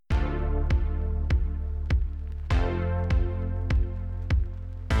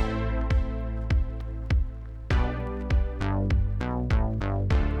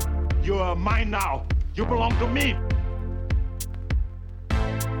are mine now. You belong to me.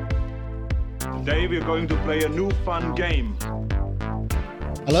 Today we're going to play a new fun game.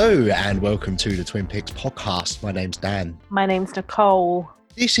 Hello and welcome to the Twin Peaks podcast. My name's Dan. My name's Nicole.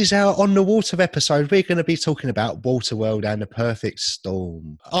 This is our On the Water episode. We're going to be talking about Waterworld and the Perfect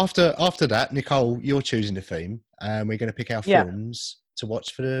Storm. After that, Nicole, you're choosing the theme and we're going to pick our films to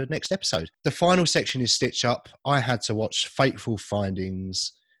watch for the next episode. The final section is Stitch Up. I had to watch Fateful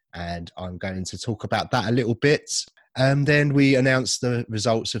Findings and I'm going to talk about that a little bit. And then we announce the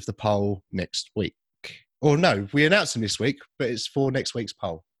results of the poll next week. Or no, we announce them this week, but it's for next week's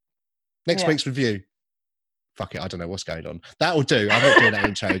poll. Next week's review. Fuck it, I don't know what's going on. That'll do. I'm not doing that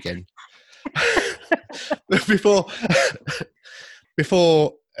intro again. Before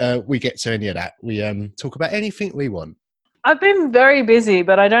we get to any of that, we talk about anything we want. I've been very busy,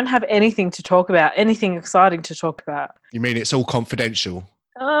 but I don't have anything to talk about, anything exciting to talk about. You mean it's all confidential?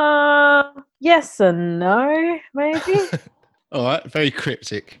 Yes and no, maybe. All right, very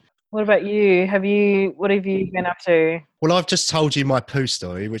cryptic. What about you? What have you been up to? Well, I've just told you my poo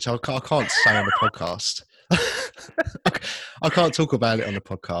story, which I can't say on the podcast. I can't talk about it on the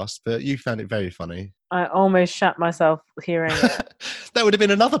podcast, but you found it very funny. I almost shat myself hearing it. That would have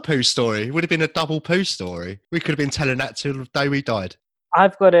been another poo story. It would have been a double poo story. We could have been telling that till the day we died.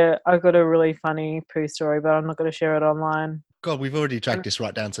 I've got a really funny poo story, but I'm not going to share it online. God, we've already dragged this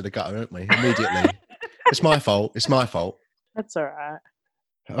right down to the gutter, haven't we? Immediately. It's my fault. That's all right.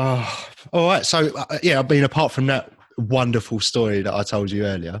 Oh, all right. So, I mean, apart from that wonderful story that I told you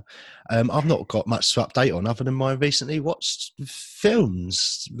earlier, I've not got much to update on other than my recently watched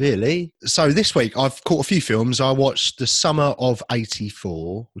films, really. So this week I've caught a few films. I watched The Summer of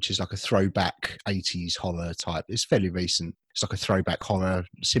 '84, which is like a throwback 80s horror type. It's fairly recent. It's like a throwback horror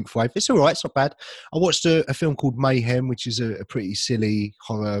synthwave. It's all right. It's not bad. I watched a film called Mayhem, which is a pretty silly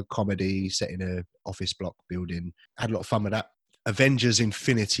horror comedy set in an office block building. Had a lot of fun with that. Avengers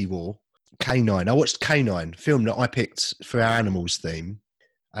Infinity War. K9. I watched K9, film that I picked for our animals theme.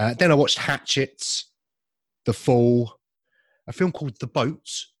 Then I watched Hatchet, The Fall, a film called The Boat.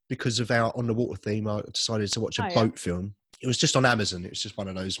 Because of our On the Water theme, I decided to watch a boat film. It was just on Amazon. It was just one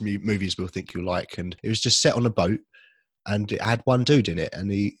of those movies we'll think you'll like. And it was just set on a boat and it had one dude in it.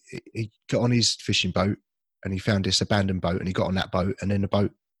 And he got on his fishing boat and he found this abandoned boat and he got on that boat. And then the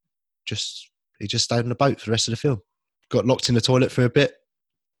boat he just stayed on the boat for the rest of the film. Got locked in the toilet for a bit.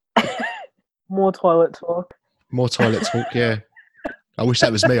 More toilet talk. More toilet talk, yeah. I wish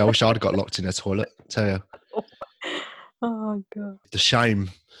that was me. I wish I'd got locked in a toilet. Tell you. Oh, God. The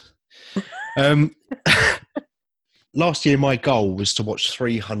shame. Last year, my goal was to watch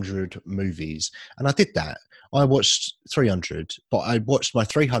 300 movies. And I did that. I watched 300, but I watched my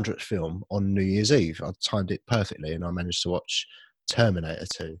 300th film on New Year's Eve. I timed it perfectly and I managed to watch Terminator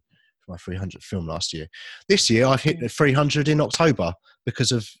 2. My 300th film last year. This year I've hit the 300 in October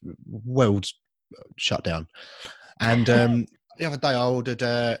because of world shutdown. And the other day I ordered,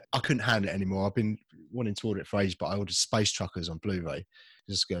 I couldn't handle it anymore. I've been wanting to order it for ages, but I ordered Space Truckers on Blu-ray.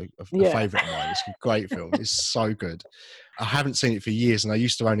 Just a favourite of mine. It's a great film. It's so good. I haven't seen it for years and I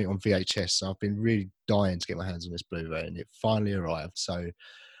used to own it on VHS. So I've been really dying to get my hands on this Blu-ray and it finally arrived. So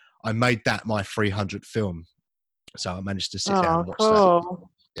I made that my 300th film. So I managed to sit down and watch that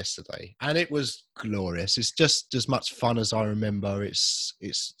yesterday, and it was glorious. It's just as much fun as I remember. It's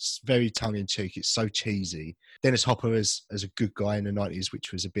very tongue-in-cheek. It's so cheesy. Dennis Hopper as a good guy in the 90s,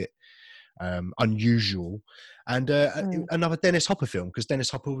 which was a bit unusual, and another Dennis Hopper film because Dennis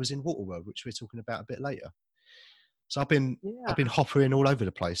Hopper was in Waterworld, which we're talking about a bit later. So I've been hoppering all over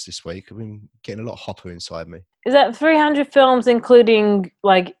the place this week. I've been getting a lot of Hopper inside me. Is that 300 films including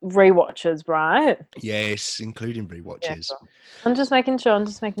like rewatches, right? Yes, including rewatches. Yeah, I'm just making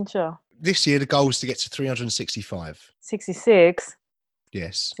sure. This year the goal is to get to 365. 66.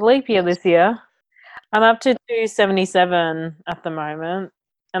 Yes. Leap year this year. I'm up to 277 at the moment,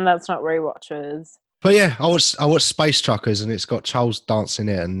 and that's not rewatches. But yeah, I watched Space Truckers and it's got Charles Dance in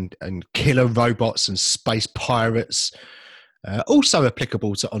it and killer robots and space pirates. Also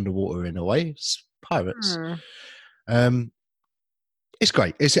applicable to Underwater in a way. It's pirates. It's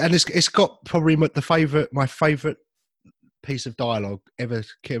great. It's got probably my favourite piece of dialogue ever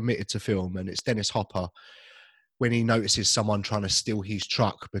committed to film, and it's Dennis Hopper when he notices someone trying to steal his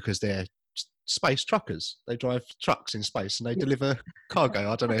truck because they're space truckers. They drive trucks in space and they deliver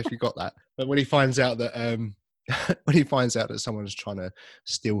cargo. I don't know if you got that, but when he finds out that someone's trying to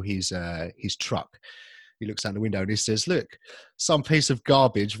steal his truck, he looks out the window and he says, "Look, some piece of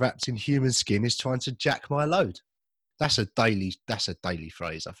garbage wrapped in human skin is trying to jack my load." That's a daily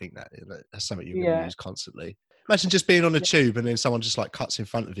phrase. I think that's something you're going to use constantly. Imagine just being on a tube and then someone just like cuts in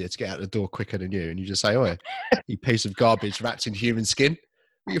front of you to get out the door quicker than you, and you just say, "Oh, you piece of garbage wrapped in human skin.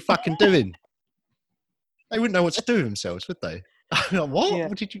 What are you fucking doing?" They wouldn't know what to do with themselves, would they? Like, what? Yeah.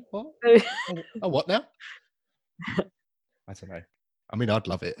 What did you? What? Oh, what now? I don't know. I mean, I'd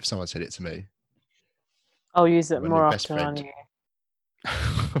love it if someone said it to me. I'll use it My more new best often on friend.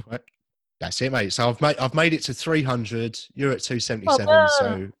 you. Right. That's it, mate. So I've made it to 300. You're at 277.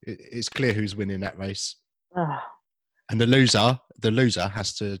 So it's clear who's winning that race. And the loser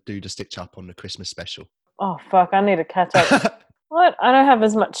has to do the stitch up on the Christmas special. Oh fuck! I need to catch up. What? I don't have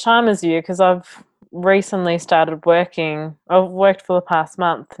as much time as you because I've recently started working. I've worked for the past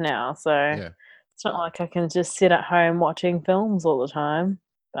month now, so Yeah. it's not like I can just sit at home watching films all the time.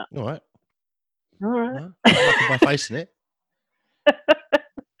 But All right. all right. Well, I'm lucky by facing it.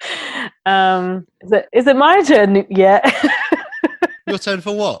 Is it my turn yet? Your turn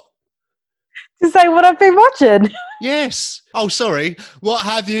for what? To say what I've been watching. Yes. Oh, sorry. What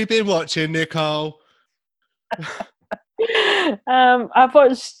have you been watching, Nicole? I've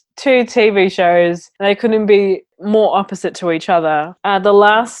watched 2 TV shows. They couldn't be more opposite to each other. The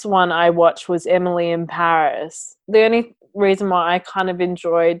last one I watched was Emily in Paris. The only reason why I kind of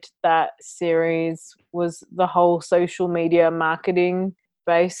enjoyed that series was the whole social media marketing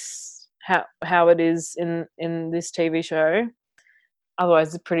base, how it is in this TV show.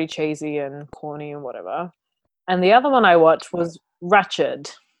 Otherwise, it's pretty cheesy and corny and whatever. And the other one I watched was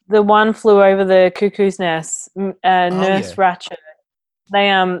Ratched. The One Flew Over the Cuckoo's Nest. Nurse Ratched.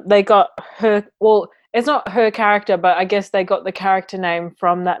 They got her. Well, it's not her character, but I guess they got the character name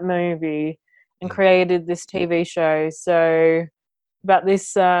from that movie and created this TV show. So about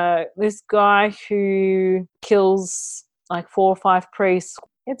this this guy who kills like 4 or 5 priests.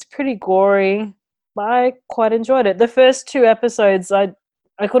 It's pretty gory, but I quite enjoyed it. The first 2 episodes, I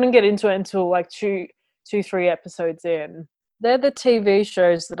couldn't get into it until like 3 episodes in. They're the TV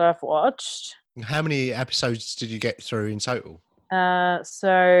shows that I've watched. How many episodes did you get through in total?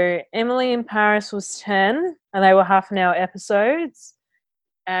 So Emily in Paris was 10, and they were half-an-hour episodes.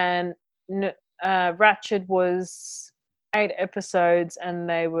 And Ratched was 8 episodes, and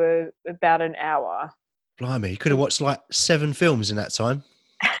they were about an hour. Blimey, you could have watched like 7 films in that time.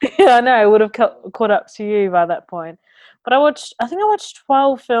 Yeah, I know. I would have caught up to you by that point. But I think I watched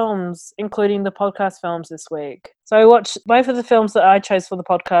 12 films, including the podcast films this week. So I watched both of the films that I chose for the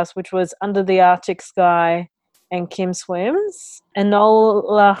podcast, which was Under the Arctic Sky and Kim Swims.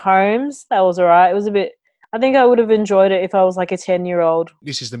 Enola Holmes, that was all right. It was a bit... I think I would have enjoyed it if I was like a 10-year-old.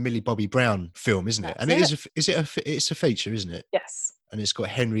 This is the Millie Bobby Brown film, isn't it? That's And it. it's a feature, isn't it? Yes. And it's got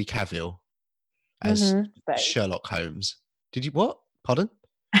Henry Cavill as Sherlock Holmes. Did you what? Pardon?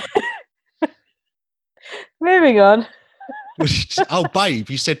 Moving on. Oh, Babe.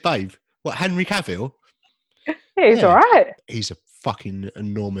 You said Babe. What, Henry Cavill? He's all right. He's a fucking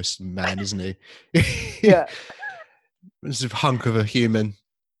enormous man, isn't he? Yeah. This is a hunk of a human.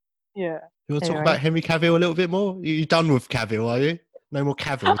 Yeah. You want to talk about Henry Cavill a little bit more? You done with Cavill, are you? No more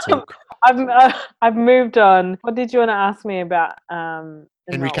Cavill talk. I've moved on. What did you want to ask me about? Henry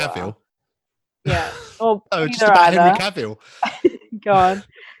Cavill? Yeah. Oh, just about Henry Cavill. Go on.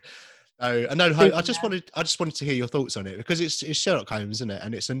 I just wanted to hear your thoughts on it because it's Sherlock Holmes, isn't it?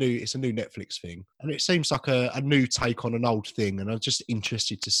 And it's a new Netflix thing, and it seems like a new take on an old thing. And I'm just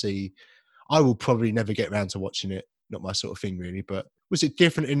interested to see. I will probably never get around to watching it. Not my sort of thing, really. But was it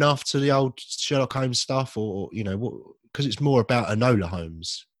different enough to the old Sherlock Holmes stuff, or what? Because it's more about Enola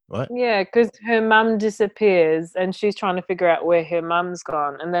Holmes, right? Yeah, because her mum disappears, and she's trying to figure out where her mum's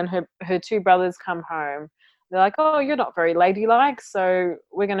gone, and then her 2 brothers come home. They're like, oh, you're not very ladylike, so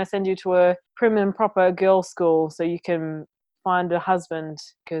we're going to send you to a prim and proper girls' school so you can find a husband,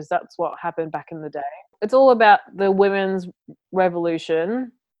 because that's what happened back in the day. It's all about the women's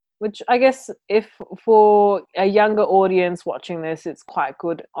revolution, which I guess if for a younger audience watching this, it's quite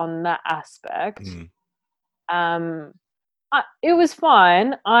good on that aspect. It was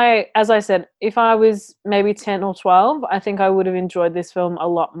fine. As I said, if I was maybe 10 or 12, I think I would have enjoyed this film a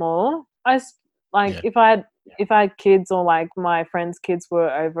lot more. If I had kids or like my friends' kids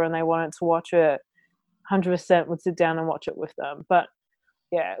were over and they wanted to watch it, 100% would sit down and watch it with them. But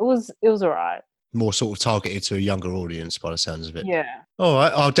yeah, it was all right. More sort of targeted to a younger audience by the sounds of it. Yeah. All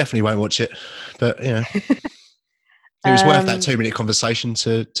right, I definitely won't watch it, but it was worth that 2-minute conversation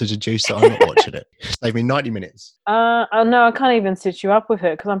to deduce that I'm not watching it. Saved me 90 minutes. No, I can't even sit you up with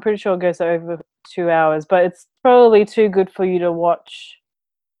it because I'm pretty sure it goes over 2 hours, but it's probably too good for you to watch.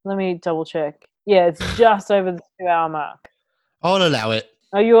 Let me double check. Yeah, it's just over the 2-hour mark. I'll allow it.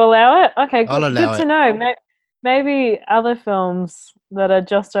 Oh, you allow it? Okay, I'll allow good to know. Maybe other films that are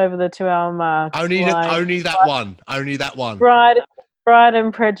just over the 2-hour mark. Only that one. Only that one. Pride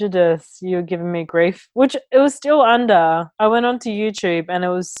and Prejudice. You're giving me grief. Which it was still under. I went onto YouTube and it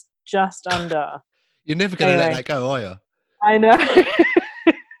was just under. You're never going to let Anyway. that go, are you? I know.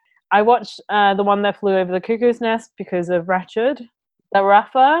 I watched The One That Flew Over the Cuckoo's Nest because of Ratched, The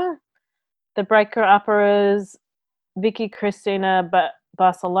Ruffer, The Breaker Uppers, Vicky Cristina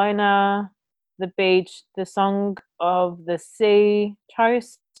Barcelona, The Beach, The Song of the Sea,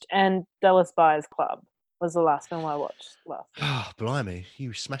 Toast, and Dallas Buyers Club was the last film I watched last week. Oh, blimey.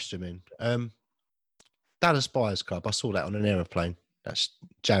 You smashed them in. Dallas Buyers Club. I saw that on an aeroplane. That's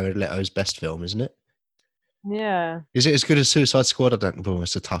Jared Leto's best film, isn't it? Yeah. Is it as good as Suicide Squad? I don't know.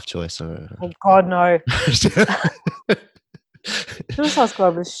 It's a tough choice. Oh, God, no. Suicide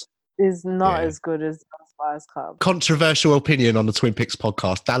Squad is not as good as Dallas Buyers Club. Controversial opinion on the Twin Peaks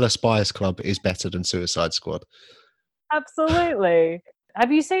podcast. Dallas Buyers Club is better than Suicide Squad. Absolutely.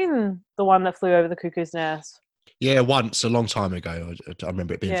 Have you seen The One That Flew Over the Cuckoo's Nest? Yeah, once, a long time ago. I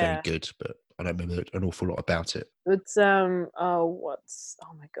remember it being very Yeah. good, but I don't remember an awful lot about it. It's oh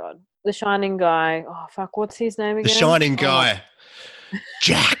my God, the Shining guy. Oh fuck, what's his name again? The Shining guy.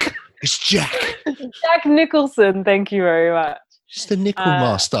 Jack. It's Jack. Jack Nicholson. Thank you very much. It's the Nickel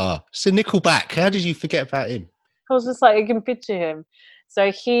Master. It's the Nickelback. How did you forget about him? I was just like, I can picture him.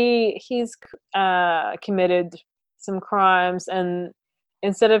 So he's committed some crimes, and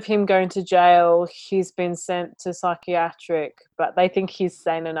instead of him going to jail, he's been sent to psychiatric, but they think he's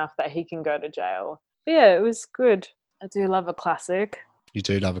sane enough that he can go to jail. But yeah, it was good. I do love a classic. You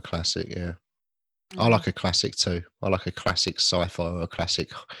do love a classic, yeah. I like a classic too. I like a classic sci-fi or a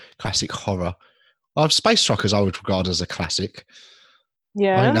classic horror. Space Truckers I would regard as a classic.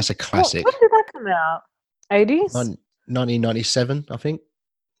 Yeah. I think that's a classic. When did that come out? 80s? 1997, I think.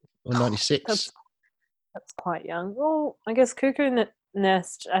 Or 96. That's quite young. Well, I guess Cuckoo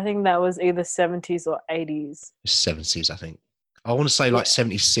Nest, I think that was either 70s or 80s. 70s, I think. I want to say like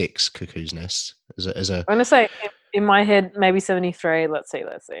 76, Cuckoo's Nest. As a I'm going to say, in my head, maybe 73. Let's see.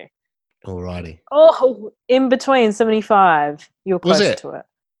 Alrighty. Oh, in between 75. You're Was closer it? to it.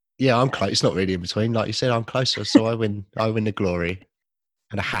 Yeah, I'm close. It's not really in between. Like you said, I'm closer, so I win the glory.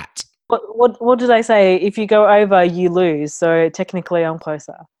 And a hat. What did I say? If you go over, you lose. So technically, I'm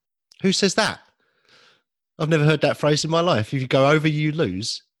closer. Who says that? I've never heard that phrase in my life. If you go over, you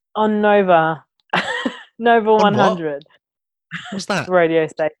lose. On Nova. Nova On 100. What's that? Radio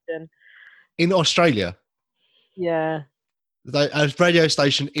station. In Australia. Yeah. A radio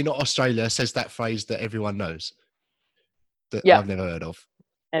station in Australia says that phrase that everyone knows. That Yeah. I've never heard of.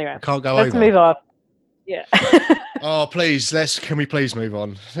 Anyway, I can't go let's over. move on. Yeah. Oh, please, can we please move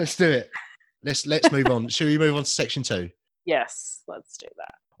on? Let's do it. Let's move on. Should we move on to section 2? Yes, let's do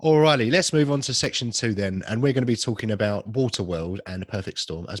that. Alrighty, let's move on to section 2 then, and we're going to be talking about Waterworld and The Perfect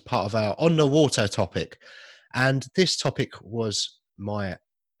Storm as part of our On the Water topic. And this topic was my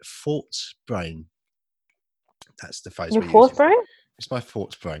thoughts brain. That's the phrase. Your fourth brain? It's my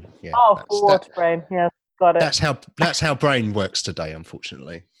thoughts brain. Yeah. Oh, fourth brain. Yeah, got it. That's how brain works today,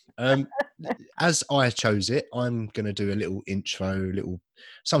 unfortunately. As I chose it, I'm going to do a little intro.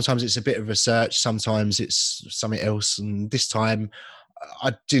 Sometimes it's a bit of research, sometimes it's something else, and this time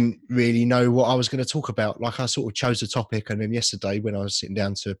I didn't really know what I was going to talk about. Like, I sort of chose a topic, and then yesterday when I was sitting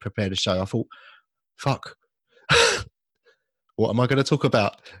down to prepare the show, I thought, fuck, what am I going to talk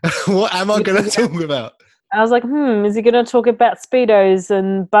about? What am I going to talk about? I was like, is he going to talk about Speedos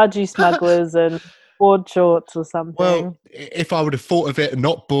and budgie smugglers and board shorts or something? Well, if I would have thought of it,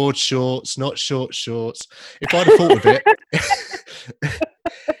 not board shorts, not short shorts, if I'd have thought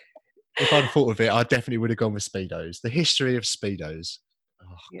of it, I definitely would have gone with Speedos. The history of Speedos.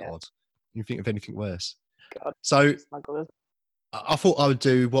 Oh, Yeah. God. You think of anything worse? God. So Smugglers. I thought I would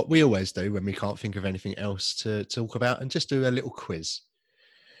do what we always do when we can't think of anything else to talk about and just do a little quiz.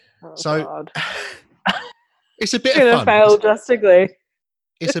 Oh, So God. it's a bit I'm of going to fun. fail drastically.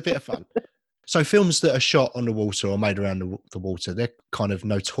 It's a bit of fun. So films that are shot on the water or made around the water, they're kind of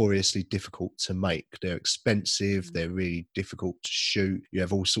notoriously difficult to make. They're expensive. They're really difficult to shoot. You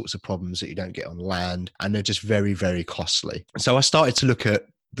have all sorts of problems that you don't get on land, and they're just very, very costly. So I started to look at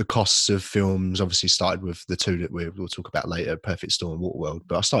the costs of films. Obviously started with the two that we'll talk about later, Perfect Storm and Waterworld.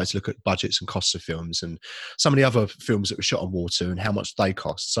 But I started to look at budgets and costs of films and some of the other films that were shot on water and how much they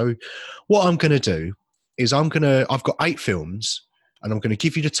cost. So what I'm going to do is I've got 8 films, and I'm going to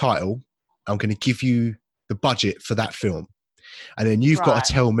give you the title. I'm going to give you the budget for that film. And then you've got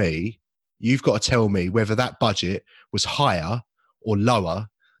to tell me whether that budget was higher or lower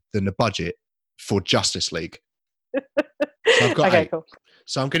than the budget for Justice League. So I've got 8. Cool.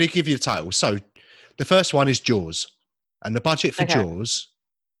 So I'm going to give you the title. So The first one is Jaws, and the budget for Okay. Jaws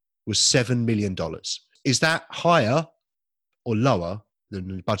was $7 million. Is that higher or lower than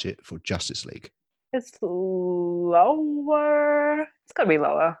the budget for Justice League? It's lower. It's got to be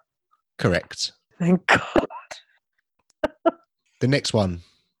lower. Correct. Thank God. The next one,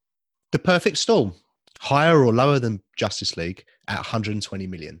 The Perfect Storm, higher or lower than Justice League at 120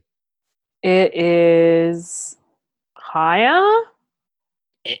 million? It is higher.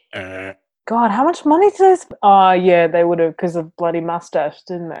 God, how much money did they spend? Oh, yeah, they would have because of bloody mustache,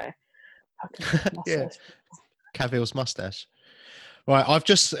 didn't they? Fucking Yeah. mustache. Cavill's mustache. Right, I've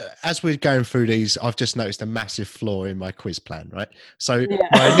just, as we're going through these, I've just noticed a massive flaw in my quiz plan, right? So Yeah.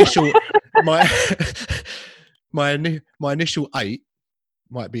 my initial, my initial 8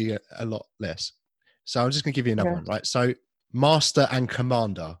 might be a lot less. So I'm just going to give you another Okay. one, right? So Master and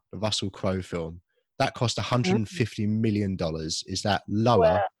Commander, the Russell Crowe film, that cost $150 million. Is that lower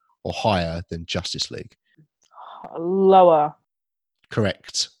Wow. or higher than Justice League? Lower.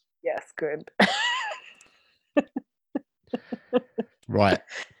 Correct. Yes, good. Right.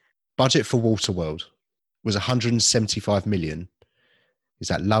 Budget for Waterworld was 175 million. Is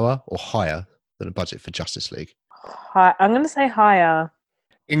that lower or higher than the budget for Justice League? I'm going to say higher.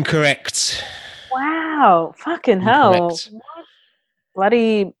 Incorrect. Wow. Fucking hell. Incorrect. What?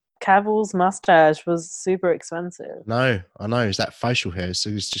 Bloody Cavill's mustache was super expensive. No, I know. It's that facial hair. So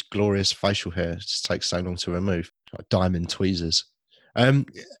it's just glorious facial hair. It just takes so long to remove. Like diamond tweezers.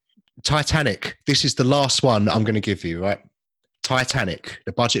 Titanic. This is the last one I'm going to give you, right? Titanic.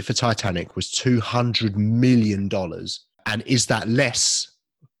 The budget for Titanic was $200 million. And is that less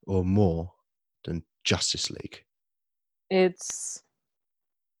or more than Justice League? I'm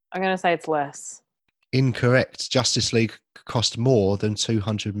going to say it's less. Incorrect. Justice League cost more than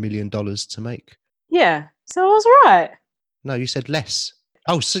 $200 million to make. Yeah. So I was right. No, you said less.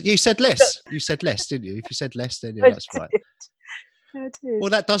 Oh, so you said less. You said less, didn't you? If you said less, then yeah, that's right. I did.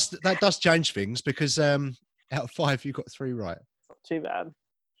 Well, that does change things because out of 5, you got 3 right. Not too bad.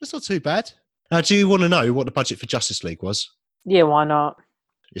 That's not too bad. Now, do you want to know what the budget for Justice League was? Yeah, why not?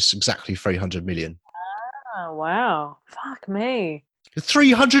 It's exactly 300 million. Oh, wow. Fuck me.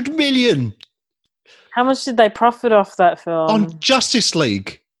 300 million How much did they profit off that film? on Justice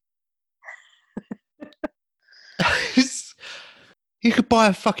League. You could buy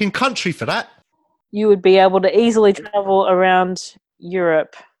a fucking country for that. You would be able to easily travel around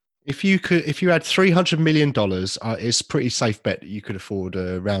Europe. If you had $300 million, it's a pretty safe bet that you could afford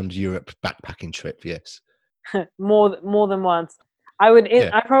a round Europe backpacking trip. Yes. more than once. I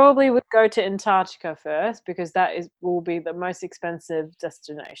Yeah. probably would go to Antarctica first because will be the most expensive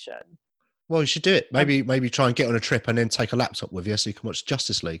destination. Well, you should do it. Maybe try and get on a trip and then take a laptop with you so you can watch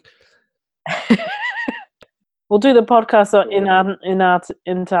Justice League. We'll do the podcast in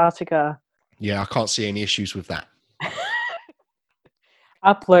Antarctica. Yeah, I can't see any issues with that.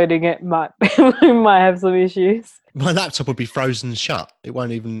 Uploading it might have some issues. My laptop would be frozen shut. It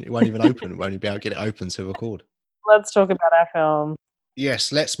won't even open. It won't even be able to get it open to record. Let's talk about our film.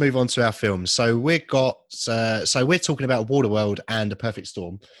 Yes, let's move on to our films. So we're talking about Waterworld and The Perfect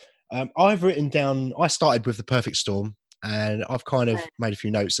Storm. I've written down. I started with The Perfect Storm, and I've kind of made a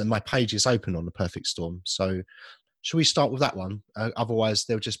few notes, and my page is open on The Perfect Storm. So, shall we start with that one? Otherwise,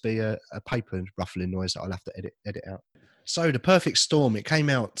 there'll just be a paper ruffling noise that I'll have to edit out. So, The Perfect Storm, it came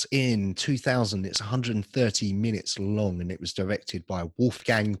out in 2000. It's 130 minutes long, and it was directed by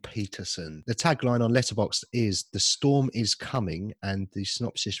Wolfgang Petersen. The tagline on Letterboxd is "The storm is coming," and the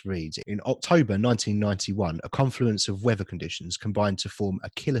synopsis reads: in October 1991, a confluence of weather conditions combined to form a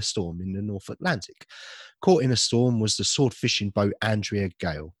killer storm in the North Atlantic. Caught in a storm was the sword fishing boat Andrea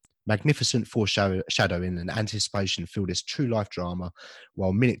Gale. Magnificent foreshadowing and anticipation fill this true life drama,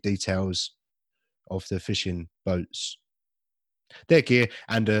 while minute details of the fishing boats, their gear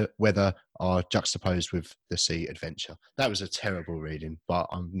and the weather are juxtaposed with the sea adventure. That was a terrible reading, but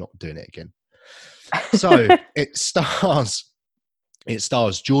I'm not doing it again. So it stars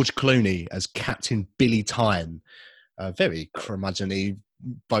George Clooney as Captain Billy Tyne, a very curmudgeon-y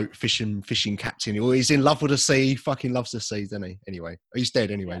boat fishing captain. He's in love with the sea. He fucking loves the sea, doesn't he? Anyway, he's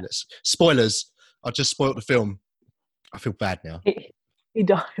dead anyway. Yeah. Spoilers. I just spoiled the film. I feel bad now. He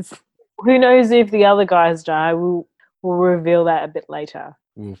dies. Who knows if the other guys die? We'll reveal that a bit later.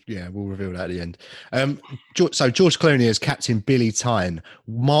 We'll reveal that at the end. So George Clooney as Captain Billy Tyne,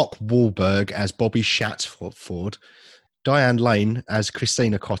 Mark Wahlberg as Bobby Shatford, Diane Lane as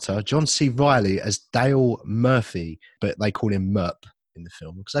Christina Cotter, John C. Reilly as Dale Murphy, but they call him Merp in the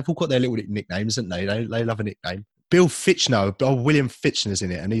film because they've all got their little nicknames, haven't they? They love a nickname. William Fichtner's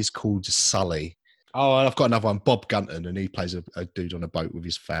in it, and he's called Sully. Oh, and I've got another one, Bob Gunton, and he plays a dude on a boat with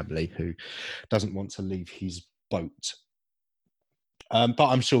his family who doesn't want to leave his boat. But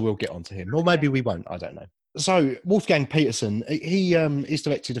I'm sure we'll get onto him, or maybe we won't. I don't know. So Wolfgang Peterson, he's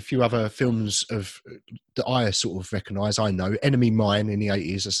directed a few other films that I sort of recognise. I know Enemy Mine in the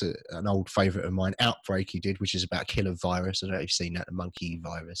 80s. That's an old favourite of mine. Outbreak he did, which is about a killer virus. I don't know if you've seen that, the monkey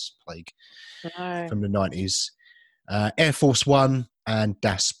virus plague No. from the 90s. Air Force One and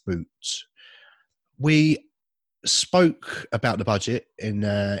Das Boot. We spoke about the budget in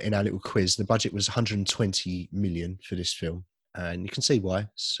our little quiz. The budget was 120 million for this film. And you can see why.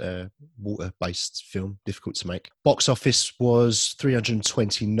 It's a water-based film, difficult to make. Box office was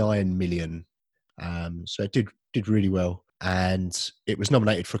 329 million. So it did really well. And it was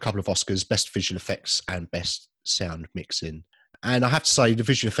nominated for a couple of Oscars, Best Visual Effects and Best Sound Mixing. And I have to say, the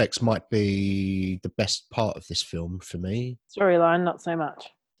visual effects might be the best part of this film for me. Storyline, not so much.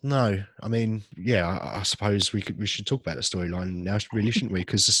 No, I mean, yeah, I suppose we should talk about the storyline now, really, shouldn't we?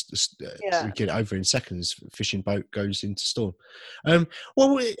 Because we get it over in seconds. Fishing boat goes into storm.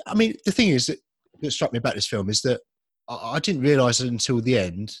 Well, I mean, the thing is that struck me about this film is that I didn't realise until the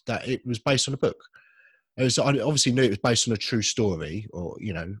end that it was based on a book. I obviously knew it was based on a true story, or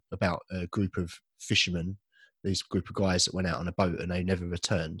about a group of fishermen, these group of guys that went out on a boat and they never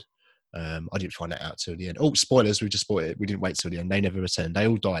returned. I didn't find that out till the end. Oh, spoilers! We just spoiled it. We didn't wait till the end. They never returned. They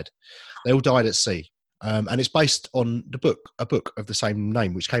all died. They all died at sea. And it's based on a book of the same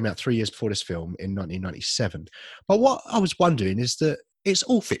name, which came out 3 years before this film in 1997. But what I was wondering is that it's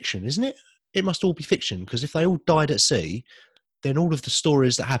all fiction, isn't it? It must all be fiction, because if they all died at sea, then all of the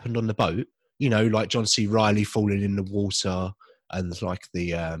stories that happened on the boat, like John C. Reilly falling in the water, and like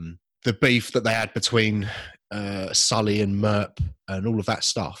the beef that they had between Sully and Merp, and all of that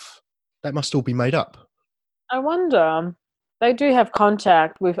stuff. That must all be made up. I wonder, they do have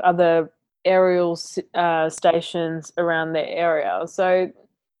contact with other aerial stations around their area, so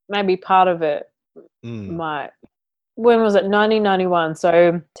maybe part of it might. When was it? 1991.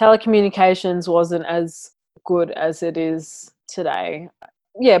 So telecommunications wasn't as good as it is today.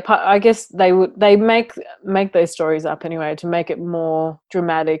 Yeah, I guess they make those stories up anyway to make it more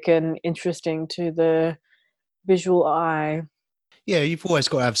dramatic and interesting to the visual eye. Yeah, you've always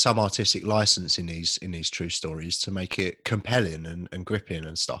got to have some artistic license in these true stories to make it compelling and gripping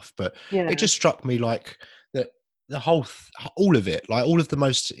and stuff. But it just struck me like that the all of it, like all of the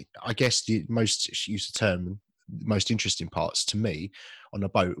most, I guess the most used term, most interesting parts to me on the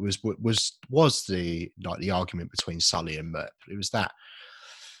boat was the argument between Sully and Merp. It was that.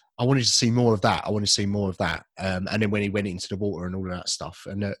 I wanted to see more of that. And then when he went into the water and all of that stuff,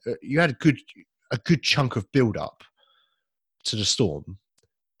 and you had a good chunk of build up to the storm,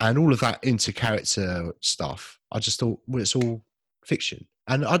 and all of that into character stuff. I just thought, well, it's all fiction,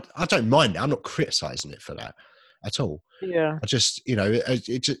 and I don't mind it. I'm not criticizing it for that at all. Yeah, I just I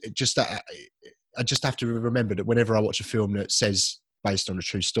just have to remember that whenever I watch a film that says based on a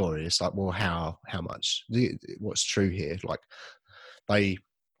true story, it's like, well, how much? What's true here? Like they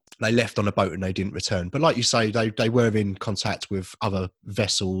left on a boat and they didn't return, but like you say, they were in contact with other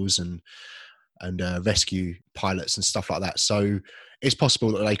vessels and rescue pilots and stuff like that. So it's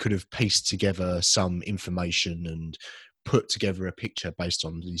possible that they could have pieced together some information and put together a picture based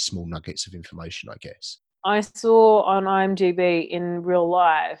on these small nuggets of information, I guess. I saw on IMDb in real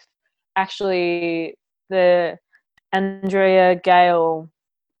life, actually, the Andrea Gale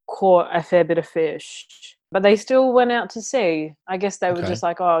caught a fair bit of fish, but they still went out to sea. I guess they were just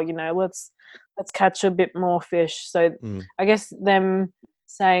like, oh, let's catch a bit more fish. So I guess them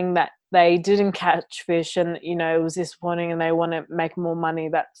saying that they didn't catch fish and it was disappointing and they want to make more money,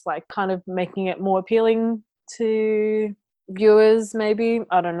 that's like kind of making it more appealing to viewers, maybe.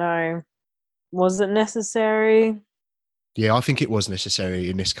 I don't know. Was it necessary? Yeah, I think it was necessary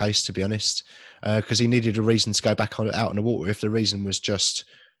in this case, to be honest, because he needed a reason to go back out on the water. If the reason was just,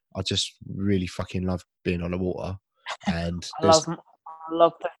 I just really fucking love being on the water, and I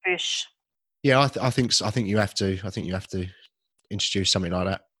love the fish. Yeah, I think you have to. I think you have to introduce something like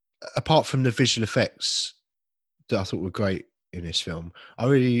that. Apart from the visual effects that I thought were great in this film,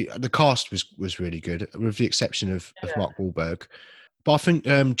 the cast was really good, with the exception of Mark Wahlberg. But I think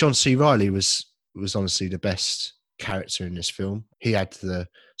John C. Reilly was honestly the best character in this film. He had the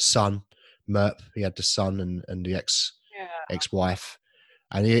son, Merp. He had the son and the ex-wife,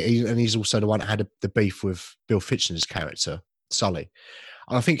 and he's also the one that had the beef with Bill Fichtner's character, Sully.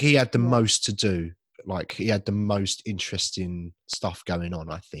 And I think he had the most to do. Like, he had the most interesting stuff going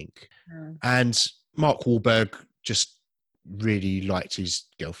on, I think. And Mark Wahlberg just really liked his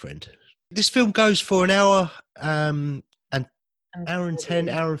girlfriend. This film goes for an hour and hour and 10,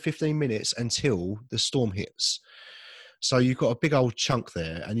 hour and 15 minutes until the storm hits. So you've got a big old chunk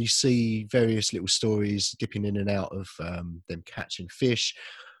there, and you see various little stories dipping in and out of them catching fish.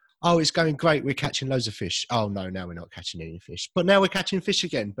 Oh, it's going great. We're catching loads of fish. Oh, no, now we're not catching any fish. But now we're catching fish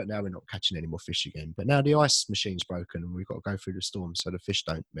again. But now we're not catching any more fish again. But now the ice machine's broken and we've got to go through the storm so the fish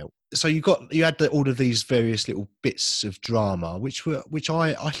don't melt. So you had all of these various little bits of drama, which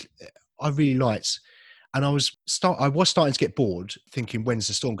I really liked. And I was starting to get bored thinking, when's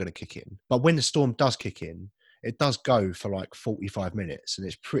the storm going to kick in? But when the storm does kick in, it does go for like 45 minutes and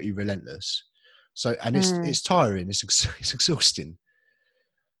it's pretty relentless. So, and it's tiring. It's exhausting.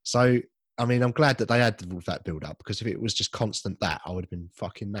 So, I mean, I'm glad that they had that build up, because if it was just constant that, I would have been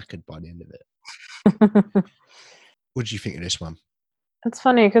fucking knackered by the end of it. What do you think of this one? It's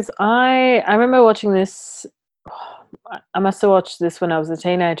funny because I remember watching this. I must have watched this when I was a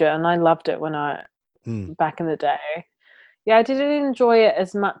teenager, and I loved it when back in the day. Yeah, I didn't enjoy it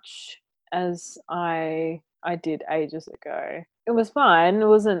as much as I did ages ago. It was fine. It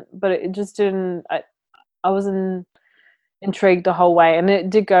wasn't, but it just didn't. I wasn't intrigued the whole way, and it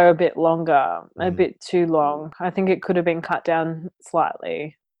did go a bit longer, a bit too long. I think it could have been cut down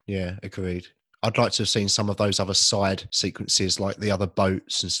slightly. Yeah, agreed. I'd like to have seen some of those other side sequences, like the other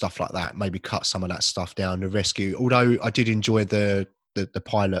boats and stuff like that. Maybe cut some of that stuff down. The rescue, although I did enjoy the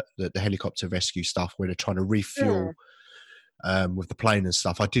pilot, the helicopter rescue stuff where they're trying to refuel with the plane and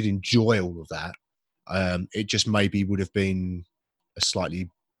stuff. I did enjoy all of that. It just maybe would have been a slightly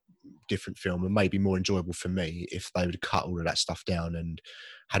different film and maybe more enjoyable for me if they would have cut all of that stuff down and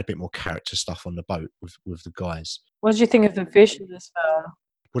had a bit more character stuff on the boat with the guys. What did you think of the fish in this film?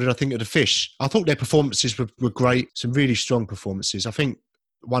 What did I think of the fish? I thought their performances were great. Some really strong performances. I think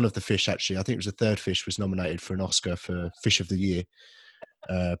one of the fish, actually, I think it was the third fish, was nominated for an Oscar for Fish of the Year.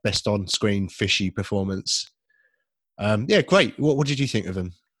 Best on-screen fishy performance. Yeah, great. What did you think of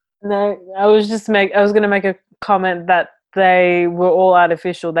them? No, I was going to make a comment that they were all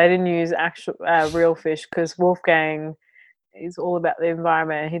artificial. They didn't use actual real fish because Wolfgang is all about the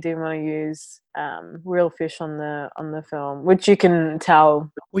environment. He didn't want to use real fish on the film, which you can tell.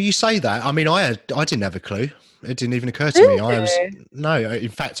 Well, you say that. I mean, I didn't have a clue. It didn't even occur to me. In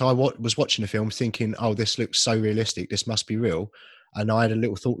fact, I was watching the film thinking, oh, this looks so realistic. This must be real. And I had a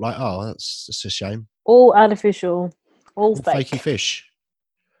little thought like, oh, that's a shame. All artificial, all fake. Fakey fish.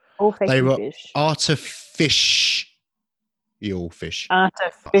 All fakey they were fish. Artificial fish.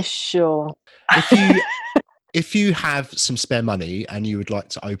 Artificial. If you have some spare money and you would like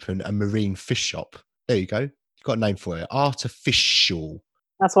to open a marine fish shop, there you go. You've got a name for it. Artificial.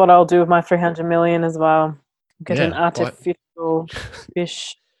 That's what I'll do with my 300 million as well. Get an artificial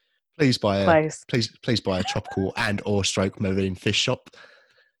fish. Please buy a tropical and or stroke marine fish shop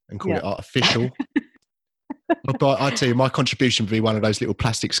and call it artificial. But I tell you, my contribution would be one of those little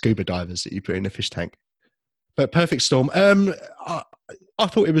plastic scuba divers that you put in a fish tank. But Perfect Storm. I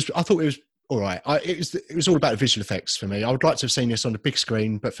thought it was all right. It was all about the visual effects for me. I would like to have seen this on the big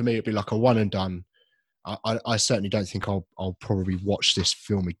screen, but for me, it'd be like a one and done. I certainly don't think I'll probably watch this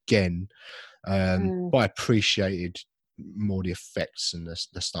film again. But I appreciated more the effects and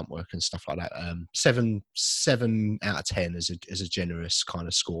the stunt work and stuff like that. 7 out of 10 is a generous kind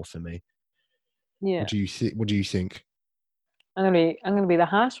of score for me. Yeah. What do you think? I'm gonna be the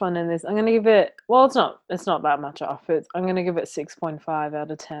harsh one in this. I'm gonna give it. Well, it's not that much off. I'm gonna give it 6.5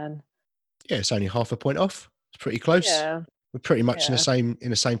 out of 10. Yeah, it's only half a point off. It's pretty close. Yeah. We're pretty much in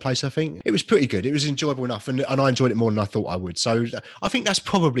the same place, I think. It was pretty good. It was enjoyable enough, and I enjoyed it more than I thought I would. So I think that's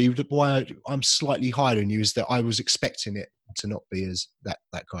probably why I'm slightly higher than you, is that I was expecting it to not be as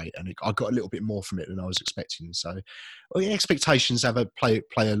that great, and I got a little bit more from it than I was expecting. So expectations play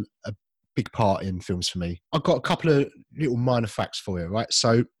a big part in films for me. I've got a couple of little minor facts for you, right?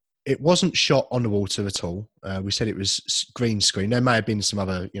 So it wasn't shot on the water at all. We said it was green screen. There may have been some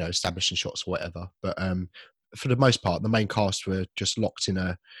other, establishing shots or whatever, but for the most part, the main cast were just locked in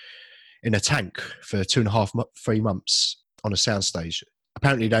a tank for 2.5, 3 months on a soundstage.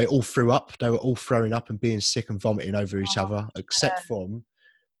 Apparently, they all threw up. They were all throwing up and being sick and vomiting over each other, except from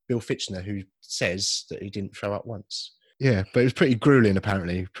Bill Fichtner, who says that he didn't throw up once. Yeah, but it was pretty grueling.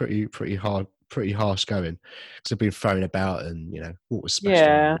 Apparently, pretty hard. Pretty harsh going because they've been thrown about and water splashed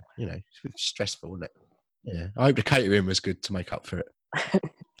on. It's stressful, wasn't it? Yeah, I hope the catering was good to make up for it.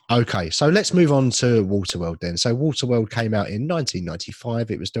 Okay, so let's move on to Waterworld then. So Waterworld came out in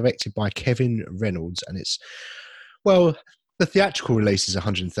 1995. It was directed by Kevin Reynolds, and the theatrical release is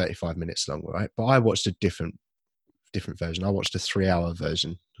 135 minutes long, right? But I watched a different version. I watched a 3-hour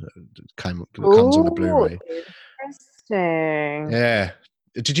version that comes on a Blu-ray. Interesting. Yeah.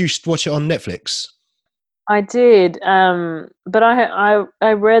 Did you watch it on Netflix? I did, but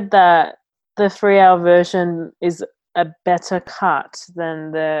I read that the 3-hour version is a better cut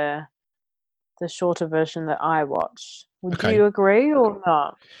than the shorter version that I watched. Would Okay. you agree or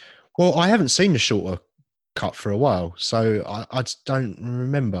not? Well, I haven't seen the shorter cut for a while, so I just don't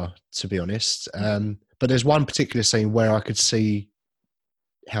remember, to be honest. But there's one particular scene where I could see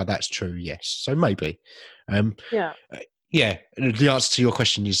how that's true. Yes, so maybe. Um, Yeah, yeah, the answer to your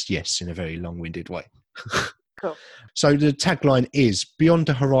question is yes, in a very long-winded way. cool. So the tagline is, "Beyond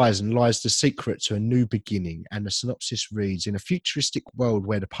the horizon lies the secret to a new beginning," and the synopsis reads, "In a futuristic world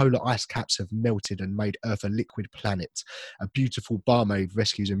where the polar ice caps have melted and made Earth a liquid planet, a beautiful barmaid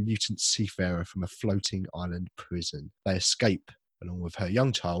rescues a mutant seafarer from a floating island prison. They escape, along with her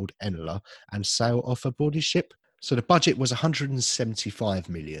young child, Enola, and sail off aboard his ship." So the budget was 175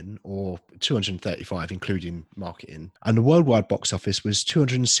 million, or 235 including marketing, and the worldwide box office was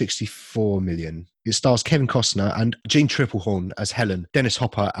 264 million. It stars Kevin Costner and Jean Triplehorn as Helen, Dennis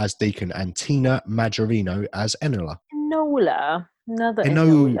Hopper as Deacon, and Tina Majorino as Enola. Enola, another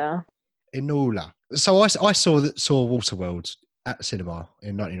Eno- Enola. Enola. So I saw Waterworld at the cinema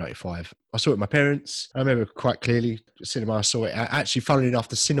in 1995. I saw it with my parents. I remember quite clearly the cinema I saw it at. Actually, funnily enough,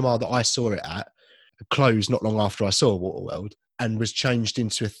 the cinema that I saw it at closed not long after I saw Waterworld and was changed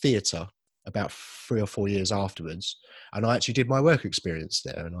into a theatre about 3 or 4 years afterwards. And I actually did my work experience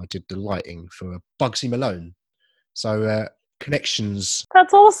there, and I did the lighting for Bugsy Malone. So connections.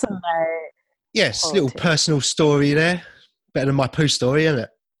 That's awesome, mate. Yes, little Quality. personal story there. Better than my poo story, isn't it?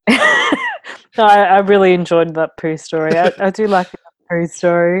 No, I really enjoyed that poo story. I do like that poo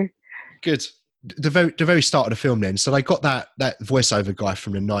story. Good. The very start of the film then. So they got that voiceover guy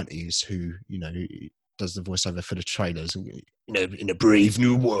from the 90s who, does the voiceover for the trailers. And, in a brave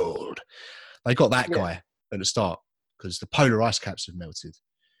new world. They got that guy at the start because the polar ice caps have melted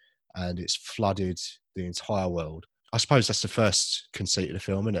and it's flooded the entire world. I suppose that's the first conceit of the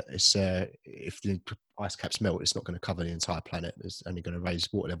film, isn't it? It's if the ice caps melt, it's not going to cover the entire planet. It's only going to raise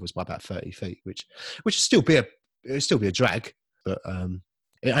water levels by about 30 feet, which would still be a drag, but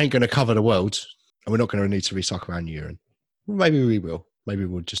it ain't going to cover the world, and we're not going to need to recycle our urine. Maybe we will. Maybe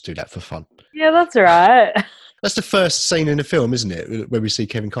we'll just do that for fun. Yeah, that's right. That's the first scene in the film, isn't it? Where we see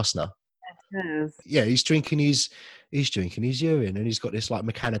Kevin Costner. Yes. Yeah, he's drinking his urine, and he's got this like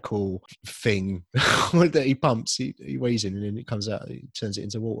mechanical thing that he pumps. He weighs in, and then it comes out. He turns it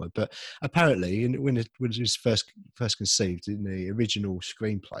into water. But apparently, when it was first conceived in the original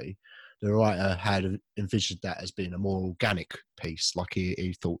screenplay, the writer had envisioned that as being a more organic piece. Like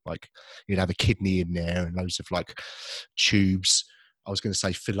he thought like you'd have a kidney in there and loads of like tubes. I was going to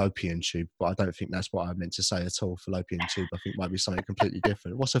say fallopian tube, but I don't think that's what I meant to say at all. Fallopian tube, I think, might be something completely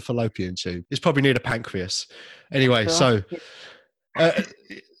different. What's a fallopian tube? It's probably near the pancreas. Anyway, Sure. so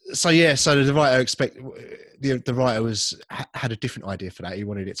the writer the writer had a different idea for that. He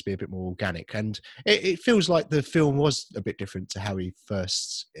wanted it to be a bit more organic, and it feels like the film was a bit different to how he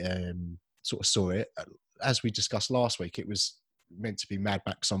first sort of saw it. As we discussed last week, it was meant to be Mad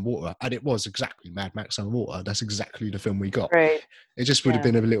Max on water, and it was exactly Mad Max on water. That's exactly the film we got. Great. It just would have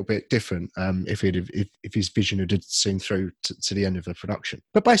been a little bit different if his vision had seen through to the end of the production.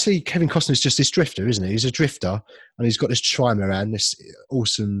 But basically, Kevin Costner's just this drifter, isn't he? He's a drifter, and he's got this trimaran, this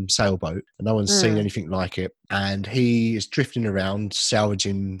awesome sailboat, and no one's seen anything like it. And he is drifting around,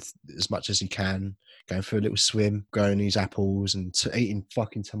 salvaging as much as he can, going for a little swim, growing these apples and eating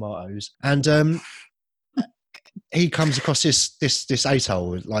fucking tomatoes. And he comes across this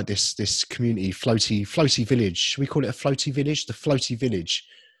atoll, like this community, floaty village. We call it a floaty village, the floaty village.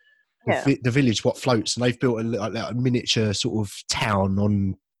 Yeah. The village what floats, and they've built a miniature sort of town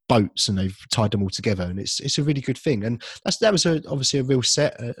on boats, and they've tied them all together, and it's a really good thing. And that was obviously a real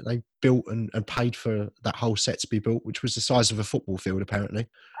set. They built and paid for that whole set to be built, which was the size of a football field apparently.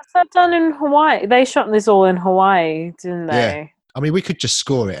 Was that done in Hawaii? They shot this all in Hawaii, didn't they? Yeah. I mean, we could just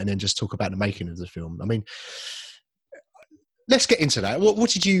score it and then just talk about the making of the film. I mean, let's get into that. What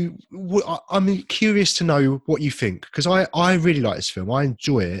did you? I'm curious to know what you think, because I really like this film. I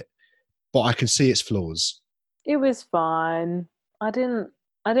enjoy it, but I can see its flaws. It was fine. I didn't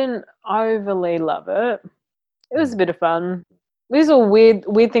overly love it. It was a bit of fun. This is a weird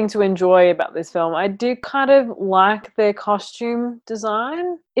thing to enjoy about this film. I do kind of like their costume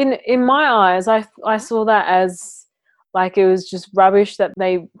design. In my eyes, I saw that as like it was just rubbish that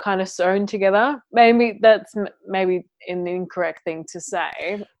they kind of sewn together. Maybe that's maybe an incorrect thing to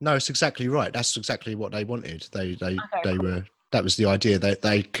say. No, it's exactly right. That's exactly what they wanted. They were. That was the idea.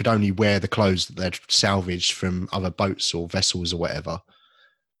 They could only wear the clothes that they'd salvaged from other boats or vessels or whatever.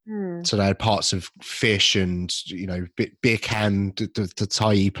 Hmm. So they had parts of fish and, beer can, the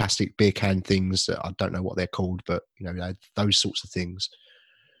tiny plastic beer can things that I don't know what they're called, but, they had those sorts of things.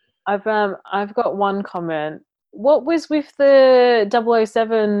 I've got one comment. What was with the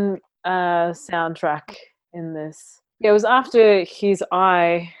 007 soundtrack in this? Yeah, it was after his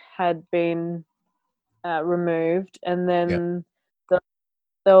eye had been removed, and then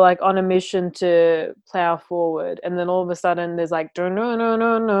they were like on a mission to plow forward, and then all of a sudden there's like dun, dun, dun,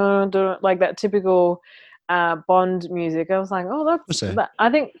 dun, dun, dun, like that typical Bond music. I was like, oh, Was that's there? that. I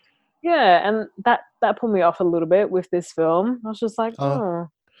think, yeah, and that pulled me off a little bit with this film. I was just like, Oh, oh,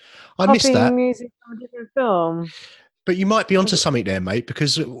 I missed copying that. music from a different film. But you might be onto something there, mate,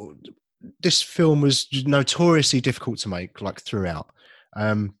 because this film was notoriously difficult to make, like throughout.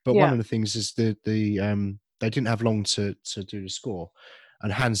 But one Yeah. of the things is they didn't have long to do the score,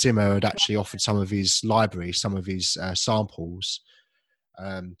 and Hans Zimmer had actually offered some of his library, some of his samples,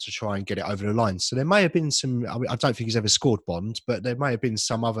 to try and get it over the line. So there may have been some. I mean, I don't think he's ever scored Bond, but there may have been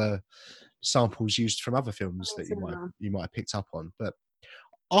some other samples used from other films that you might have picked up on. But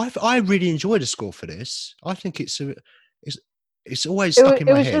I really enjoyed the score for this. I think it's always stuck in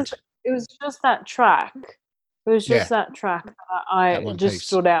my head. It was just that track. It was just that track that That I one just piece.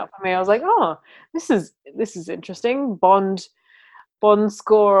 stood out for me. I was like, oh, this is interesting. Bond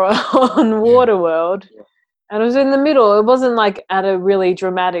score on Waterworld. And it was in the middle. It wasn't like at a really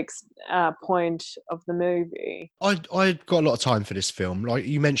dramatic point of the movie. I got a lot of time for this film. Like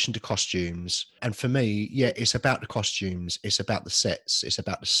you mentioned the costumes, and for me, it's about the costumes. It's about the sets. It's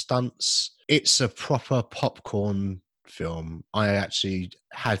about the stunts. It's a proper popcorn film. I actually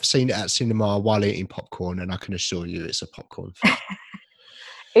have seen it at cinema while eating popcorn, and I can assure you, it's a popcorn film.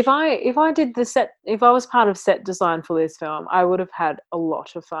 If I did the set, if I was part of set design for this film, I would have had a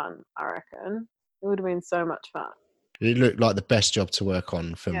lot of fun. I reckon it would have been so much fun. It looked like the best job to work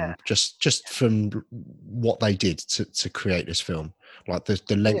on from just from what they did to create this film, like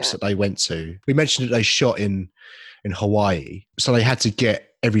the lengths that they went to. We mentioned that they shot in Hawaii, so they had to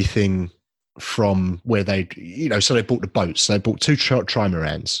get everything from where they, so they bought the boats. So they bought two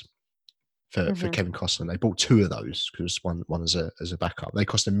trimarans for Kevin Costner. They bought two of those because one as a backup. They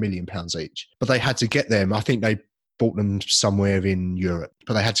cost £1 million each, but they had to get them. I think they bought them somewhere in Europe,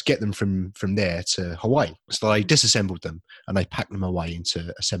 but they had to get them from there to Hawaii. So they disassembled them and they packed them away into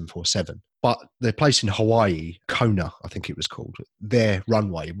a 747. But the place in Hawaii, Kona, I think it was called, their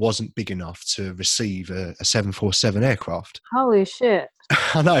runway wasn't big enough to receive a 747 aircraft. Holy shit.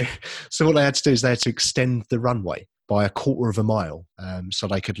 I know. So what they had to do is they had to extend the runway by 1/4 of a mile so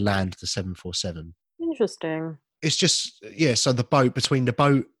they could land the 747. Interesting. It's just, so the boat, between the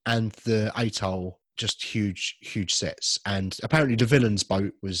boat and the atoll, just huge sets. And apparently the villain's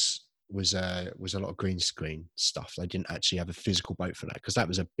boat was a lot of green screen stuff. They didn't actually have a physical boat for that, because that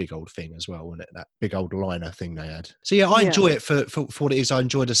was a big old thing as well, wasn't it? That big old liner thing they had. So I enjoy it for what it is. I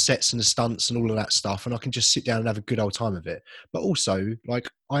enjoy the sets and the stunts and all of that stuff, and I can just sit down and have a good old time of it. But also, like,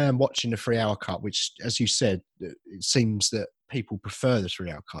 I am watching the 3-hour cut, which, as you said, it seems that people prefer the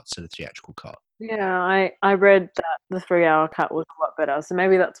 3-hour cut to the theatrical cut. Yeah, I read that the 3-hour cut was a lot better. So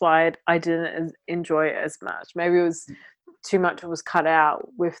maybe that's why I didn't enjoy it as much. Maybe it was too much was cut out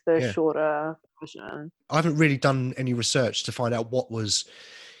with the shorter version. I haven't really done any research to find out what was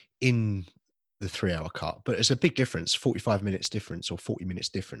in the 3-hour cut, but it's a big difference, 45 minutes difference or 40 minutes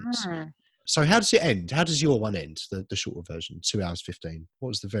difference. So how does it end? How does your one end, the shorter version, 2 hours 15? What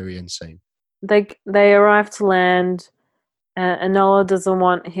was the very end scene? They arrive to land. Enola doesn't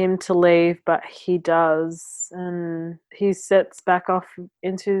want him to leave, but he does, and he sets back off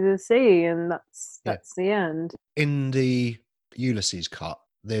into the sea, and that's the end. In the Ulysses cut,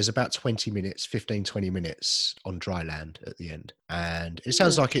 there's about 20 minutes on dry land at the end, and it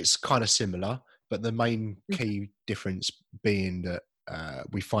sounds like it's kind of similar, but the main key difference being that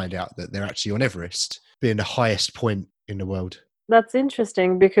we find out that they're actually on Everest, being the highest point in the world. That's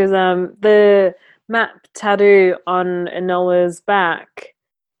interesting, because the map tattoo on Enola's back,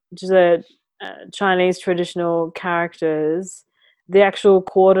 which is a Chinese traditional characters, the actual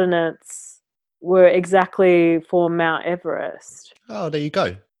coordinates were exactly for Mount Everest. Oh, there you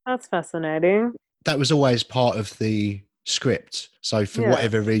go. That's fascinating. That was always part of the script. So for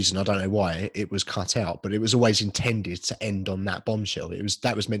whatever reason, I don't know why, it was cut out, but it was always intended to end on that bombshell.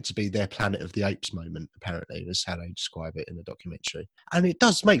 That was meant to be their Planet of the Apes moment, apparently, is how they describe it in the documentary. And it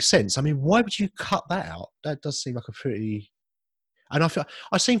does make sense. I mean, why would you cut that out? That does seem like a pretty... And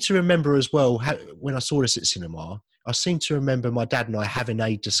I seem to remember as well, when I saw this at cinema, I seem to remember my dad and I having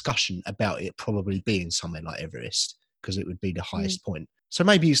a discussion about it probably being somewhere like Everest, because it would be the highest point. So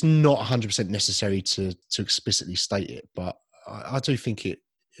maybe it's not 100% necessary to explicitly state it, but I do think it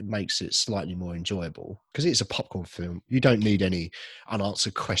makes it slightly more enjoyable because it's a popcorn film. You don't need any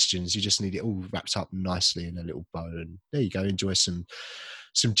unanswered questions. You just need it all wrapped up nicely in a little bow, and there you go. Enjoy some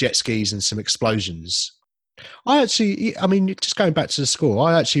jet skis and some explosions. I mean, just going back to the score,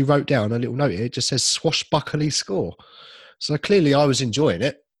 I actually wrote down a little note here. It just says swashbuckly score. So clearly I was enjoying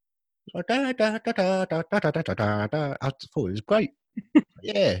it. I thought it was great.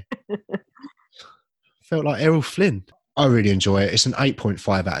 Yeah. Felt like Errol Flynn. I really enjoy it. It's an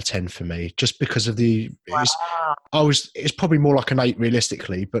 8.5 out of 10 for me, just because of it's probably more like an 8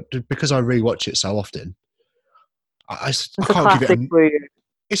 realistically, but because I rewatch it so often, I can't give it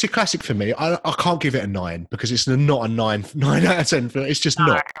it's a classic for me. I can't give it a 9 because it's not a 9 out of 10. It's just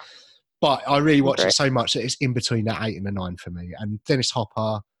not. But I really watch it so much that it's in between that 8 and a 9 for me. And Dennis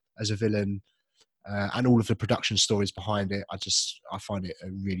Hopper as a villain and all of the production stories behind it, I find it a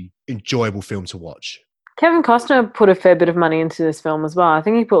really enjoyable film to watch. Kevin Costner put a fair bit of money into this film as well. I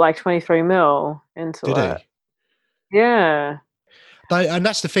think he put like 23 mil into it. Did he? Yeah. And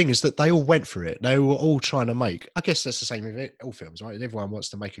that's the thing, is that they all went for it. They were all trying to make. I guess that's the same with all films, right? Everyone wants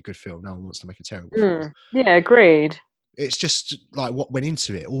to make a good film. No one wants to make a terrible film. Yeah, agreed. It's just like what went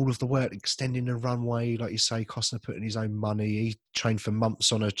into it. All of the work, extending the runway, like you say, Costner putting his own money. He trained for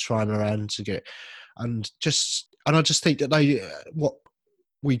months on a trimaran to get, and I just think that what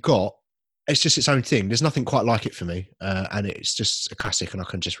we got, it's just its own thing. There's nothing quite like it for me, and it's just a classic, and I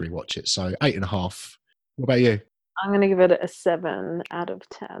can just rewatch it. So 8.5. What about you? I'm going to give it a 7 out of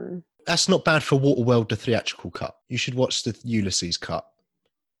 10. That's not bad for Waterworld, the theatrical cut. You should watch the Ulysses cut,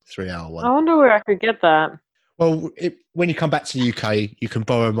 3-hour one. I wonder where I could get that. Well, when you come back to the UK, you can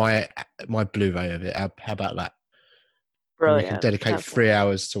borrow my Blu-ray of it. How about that? Brilliant. We can dedicate 3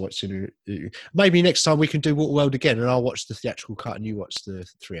 hours to watching it. Maybe next time we can do Waterworld again, and I'll watch the theatrical cut and you watch the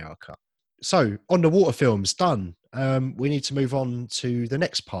 3-hour cut. So, on the water films, done. We need to move on to the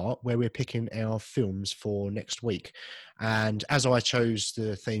next part where we're picking our films for next week. And as I chose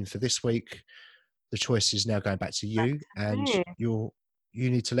the theme for this week, the choice is now going back to you. And you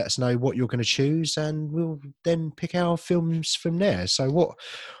need to let us know what you're going to choose, and we'll then pick our films from there. So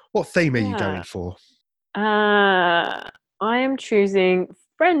what theme are you going for? I am choosing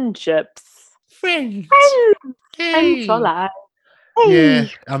friendships. Friends. Friends for life. Yeah,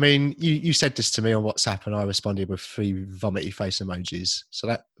 I mean, you said this to me on WhatsApp, and I responded with 3 vomity face emojis. So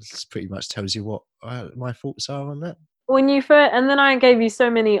that pretty much tells you what my thoughts are on that. When you first, and then I gave you so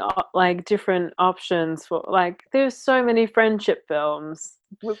many like different options for like. There's so many friendship films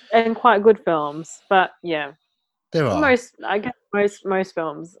and quite good films, but yeah, there are. I guess most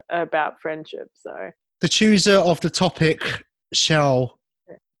films are about friendship. So the chooser of the topic shall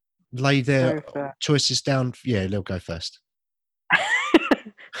lay their choices down. Yeah, they'll go first.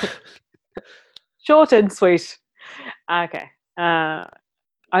 Short and sweet. Okay. I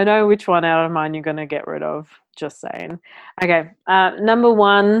know which one out of mine you're going to get rid of. Just saying. Okay. Number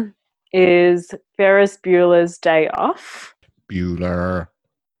 1 is Ferris Bueller's Day Off. Bueller.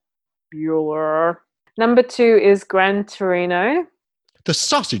 Number 2 is Gran Torino. The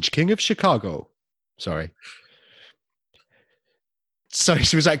Sausage King of Chicago. Sorry. So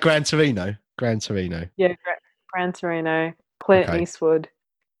was that Gran Torino? Gran Torino. Yeah, Gran Torino. Clint Eastwood.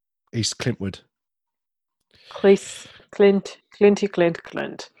 East Clintwood. Clint.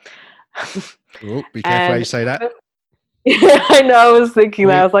 Oh, be careful how you say that. Yeah, I know. I was thinking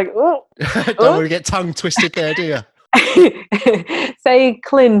that. I was like, oh. Don't want to get tongue twisted there, do you? Say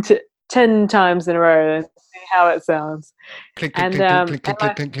Clint 10 times in a row and see how it sounds. Click, and click, click,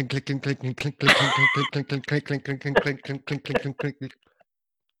 click, click, click, click, click, click, click, click, click, click, click, click, click, click, click, click, click.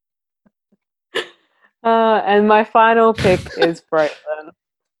 And my final pick is Frozen.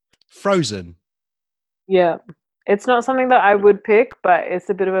 Frozen. Yeah. It's not something that I would pick, but it's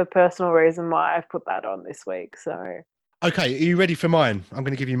a bit of a personal reason why I've put that on this week. So, okay, are you ready for mine? I'm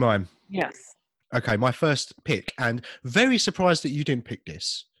going to give you mine. Yes. Okay, my first pick, and very surprised that you didn't pick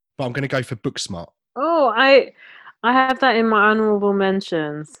this, but I'm going to go for Booksmart. Oh, I have that in my honourable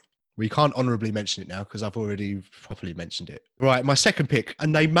mentions. We can't honourably mention it now because I've already properly mentioned it. Right, my second pick,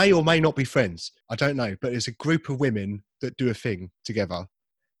 and they may or may not be friends. I don't know, but there's a group of women that do a thing together.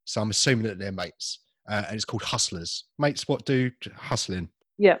 So I'm assuming that they're mates. And it's called Hustlers. Mates what do hustling.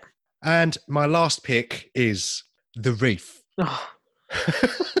 Yeah. And my last pick is The Reef. Oh.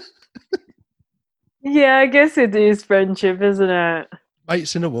 Yeah, I guess it is friendship, isn't it?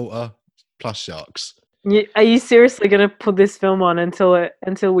 Mates in the water plus sharks. Are you seriously going to put this film on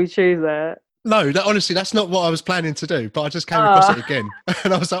until we choose it? No, honestly, that's not what I was planning to do. But I just came across it again,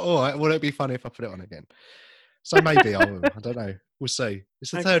 and I was like, "All right, well, it'd be funny if I put it on again." So maybe I will. I don't know. We'll see.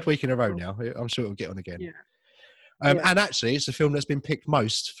 It's the third week in a row now. I'm sure it'll get on again. Yeah. Yeah. And actually, it's a film that's been picked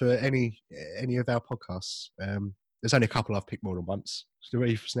most for any of our podcasts. There's only a couple I've picked more than once. The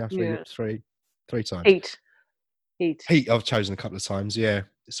Reef's now Yeah. three times. Heat. Heat I've chosen a couple of times, yeah.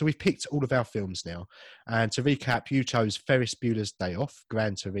 So we've picked all of our films now. And to recap, you chose Ferris Bueller's Day Off,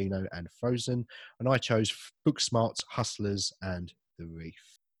 Gran Torino and Frozen. And I chose Booksmart, Hustlers and The Reef.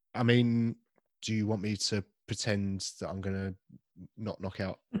 I mean, do you want me to pretend that I'm going to not knock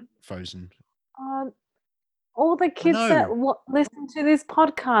out Frozen? All the kids know. that listen to this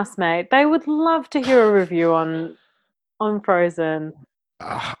podcast, mate, they would love to hear a review on Frozen.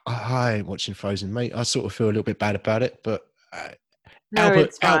 I ain't watching Frozen, mate. I sort of feel a little bit bad about it, but No,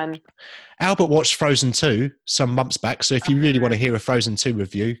 it's fine. Albert watched Frozen 2 some months back, so if you really want to hear a Frozen 2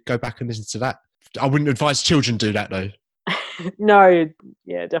 review, go back and listen to that. I wouldn't advise children do that, though. No,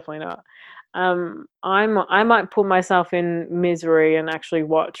 yeah, definitely not. I might put myself in misery and actually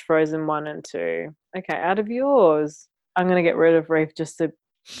watch Frozen 1 and 2. Okay, out of yours, I'm gonna get rid of Reef just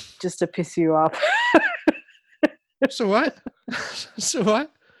to piss you up. It's all right. It's all right.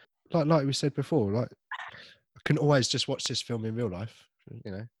 Like we said before, like I can always just watch this film in real life.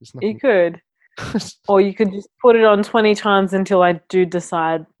 You know, there's nothing. You could, or you could just put it on 20 times until I do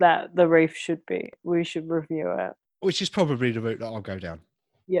decide that the Reef we should review it. Which is probably the route that I'll go down.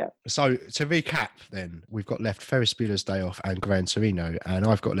 Yeah. So to recap, then we've got left Ferris Bueller's Day Off and Gran Torino, and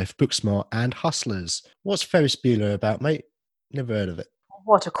I've got left Booksmart and Hustlers. What's Ferris Bueller about, mate? Never heard of it.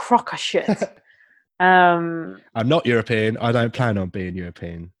 What a crock of shit. I'm not European. I don't plan on being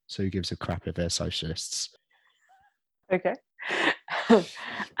European. So who gives a crap if they're socialists? Okay.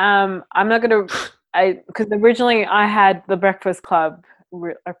 I'm not gonna. Because originally I had The Breakfast Club.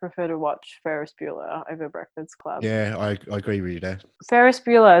 I prefer to watch Ferris Bueller over Breakfast Club. Yeah, I agree with you there. Ferris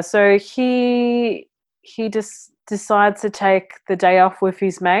Bueller. So he just decides to take the day off with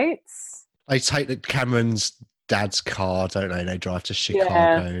his mates. They take the Cameron's dad's car, don't they? They drive to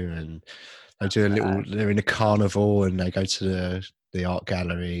Chicago and they do a little. They're in a carnival and they go to the art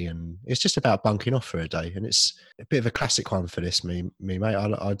gallery, and it's just about bunking off for a day. And it's a bit of a classic one for this, me mate.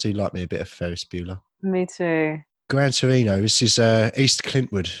 I do like me a bit of Ferris Bueller. Me too. Gran Torino. This is East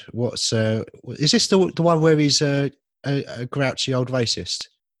Clintwood. Is this the one where he's a grouchy old racist?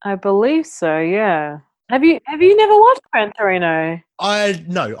 I believe so. Yeah. Have you never watched Gran Torino?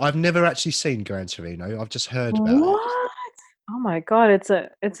 No, I've never actually seen Gran Torino. I've just heard about it. Oh my god, it's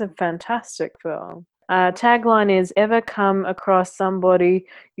a fantastic film. Tagline is "Ever come across somebody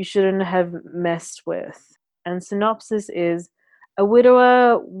you shouldn't have messed with?" And synopsis is: a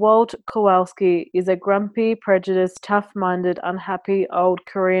widower, Walt Kowalski, is a grumpy, prejudiced, tough-minded, unhappy old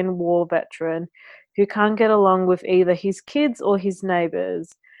Korean War veteran who can't get along with either his kids or his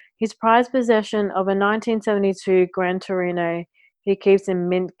neighbors. His prized possession of a 1972 Gran Torino he keeps in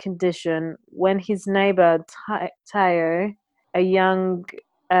mint condition when his neighbor, Tao, a young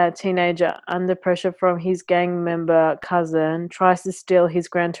teenager under pressure from his gang member cousin, tries to steal his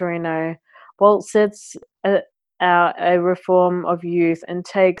Gran Torino. Walt sets out a reform of youth and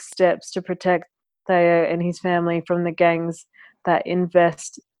takes steps to protect Theo and his family from the gangs that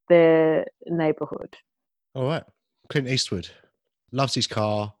invest their neighborhood. All right. Clint Eastwood loves his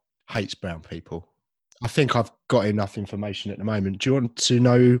car, hates brown people. I think I've got enough information at the moment. Do you want to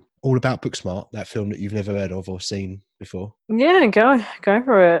know all about Booksmart, that film that you've never heard of or seen before? Yeah, go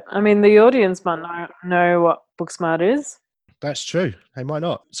for it. I mean, the audience might not know what Booksmart is. That's true. They might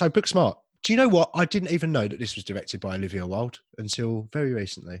not. So Booksmart. Do you know what? I didn't even know that this was directed by Olivia Wilde until very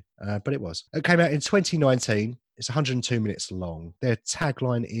recently, but it was. It came out in 2019. It's 102 minutes long. Their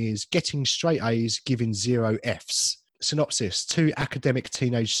tagline is "Getting straight A's, giving 0 F's." Synopsis: 2 academic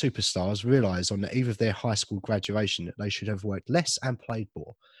teenage superstars realise on the eve of their high school graduation that they should have worked less and played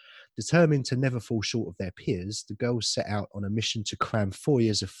more. Determined to never fall short of their peers, the girls set out on a mission to cram 4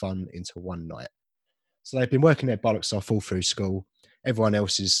 years of fun into one night. So they've been working their bollocks off all through school. Everyone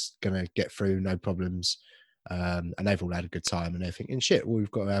else is going to get through, no problems. And they've all had a good time. And they're thinking, shit,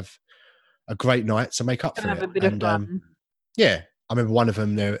 we've got to have a great night to make up for it. Have a bit of fun. Yeah. I remember one of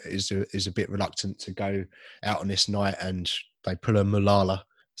them there is a bit reluctant to go out on this night, and they pull a Malala.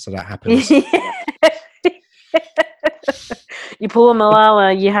 So that happens. You pull a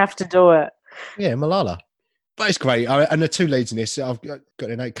Malala, you have to do it. Yeah, Malala. But it's great. And the 2 leads in this, I've got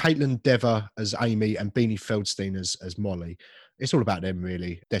their name, Caitlin Dever as Amy and Beanie Feldstein as Molly. It's all about them,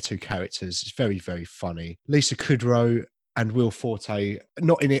 really. They're 2 characters. It's very, very funny. Lisa Kudrow and Will Forte,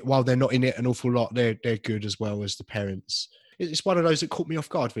 not in it while they're not in it an awful lot. They're good as well as the parents. It's one of those that caught me off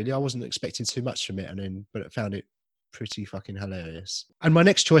guard, really. I wasn't expecting too much from it, but I found it pretty fucking hilarious. And my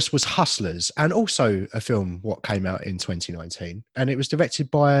next choice was Hustlers, and also a film what came out in 2019. And it was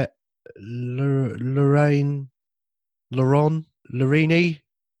directed by Lorraine Lorene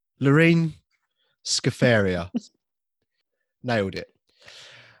Scafaria. Nailed it.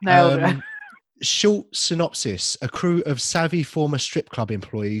 Nailed it. Short synopsis. A crew of savvy former strip club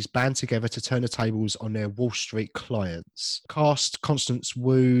employees band together to turn the tables on their Wall Street clients. Cast: Constance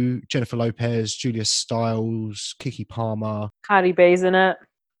Wu, Jennifer Lopez, Julia Stiles, Kiki Palmer. Cardi B's in it.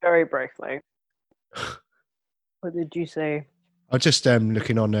 Very briefly. What did you say? I just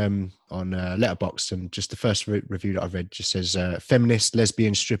looking on Letterboxd, and just the first review that I've read just says feminist,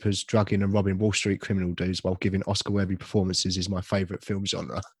 lesbian strippers drugging and robbing Wall Street criminal dudes while giving Oscar-worthy performances is my favourite film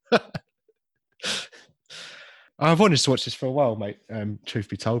genre. I've wanted to watch this for a while, mate, truth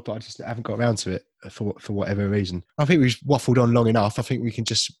be told, but I just haven't got around to it for whatever reason. I think we've waffled on long enough. I think we can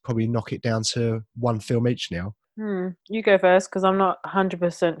just probably knock it down to one film each now. You go first, because I'm not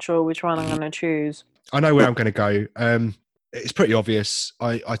 100% sure which one I'm going to choose. I know where I'm going to go. It's pretty obvious.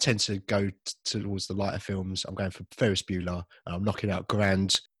 I tend to go towards the lighter films. I'm going for Ferris Bueller, and I'm knocking out Gran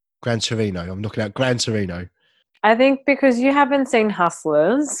Torino. I'm knocking out Gran Torino. I think because you haven't seen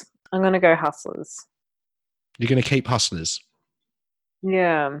Hustlers, I'm going to go Hustlers. You're going to keep Hustlers?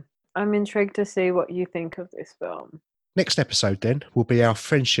 Yeah. I'm intrigued to see what you think of this film. Next episode, then, will be our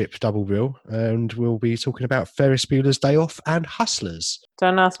friendship double reel, and we'll be talking about Ferris Bueller's Day Off and Hustlers.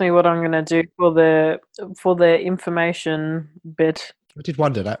 Don't ask me what I'm going to do for the information bit. I did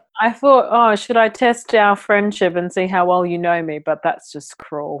wonder that. I thought, should I test our friendship and see how well you know me? But that's just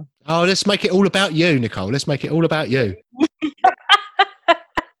cruel. Oh, let's make it all about you, Nicole. Let's make it all about you.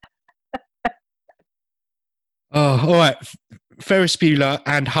 Oh, all right. Ferris Bueller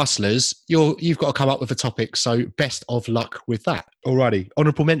and Hustlers. You've got to come up with a topic, so best of luck with that. Alrighty,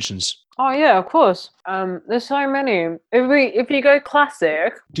 honourable mentions. Oh yeah, of course. There's so many. If you go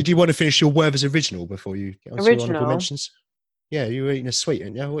classic. Did you want to finish your Werther's original before you get on to your honourable mentions? Yeah, you were eating a sweet,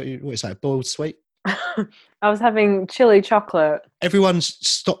 aren't you? What is that? Boiled sweet? I was having chili chocolate. Everyone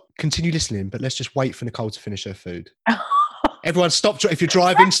stop, continue listening, but let's just wait for Nicole to finish her food. Everyone stop. If you're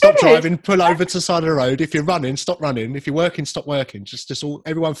driving, stop driving. Pull over to the side of the road. If you're running, stop running. If you're working, stop working. Just all,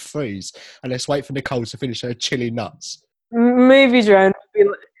 everyone freeze. And let's wait for Nicole to finish her chili nuts. Movie drone.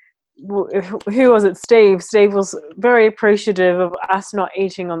 Who was it? Steve. Steve was very appreciative of us not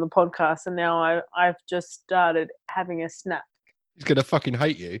eating on the podcast. And now I've just started having a snack. He's going to fucking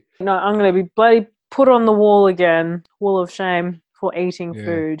hate you. No, I'm going to be bloody put on the wall again. Wall of shame for eating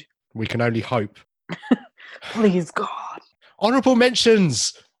food. We can only hope. Please, God. Honourable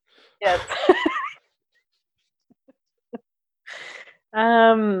mentions. Yes.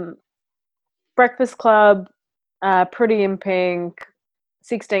 Breakfast Club, Pretty in Pink,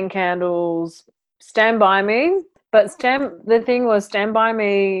 16 Candles, Stand By Me. But the thing was, Stand By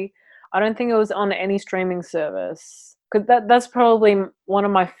Me, I don't think it was on any streaming service. Because that's probably one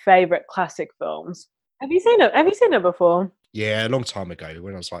of my favourite classic films. Have you seen it? Have you seen it before? Yeah, a long time ago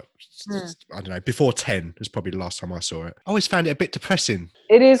when I was like, I don't know, before 10 was probably the last time I saw it. I always found it a bit depressing.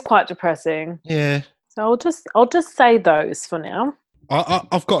 It is quite depressing. Yeah. So I'll just say those for now.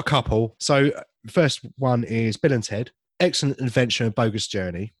 I've got a couple. So first one is Bill and Ted, Excellent Adventure and Bogus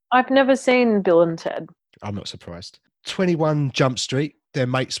Journey. I've never seen Bill and Ted. I'm not surprised. 21 Jump Street, their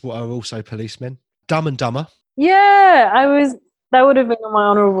mates are also policemen. Dumb and Dumber. Yeah, that would have been on my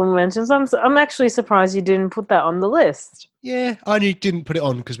honourable mentions. I'm actually surprised you didn't put that on the list. Yeah, I only didn't put it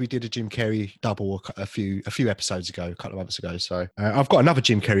on because we did a Jim Carrey double a few episodes ago, a couple of months ago. So I've got another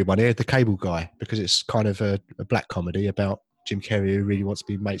Jim Carrey one here, The Cable Guy, because it's kind of a black comedy about Jim Carrey who really wants to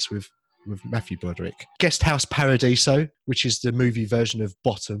be mates with Matthew Broderick. Guest House Paradiso, which is the movie version of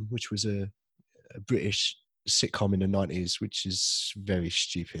Bottom, which was a British sitcom in the 90s, which is very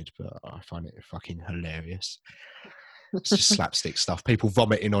stupid, but I find it fucking hilarious. It's just slapstick stuff. People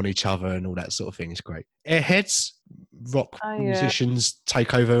vomiting on each other and all that sort of thing. It's great. Airheads, rock musicians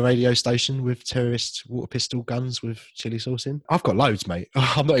take over a radio station with terrorist water pistol guns with chili sauce in. I've got loads, mate.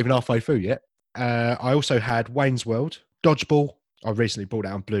 I'm not even halfway through yet. I also had Wayne's World, Dodgeball. I recently bought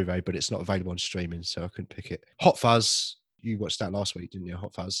it on Blu-ray, but it's not available on streaming, so I couldn't pick it. Hot Fuzz. You watched that last week, didn't you?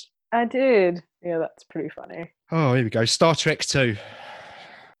 Hot Fuzz. I did. Yeah, that's pretty funny. Oh, here we go. Star Trek 2.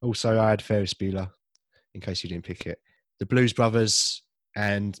 Also, I had Ferris Bueller, in case you didn't pick it. The Blues Brothers,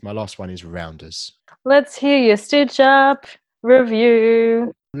 and my last one is Rounders. Let's hear your Stitch Up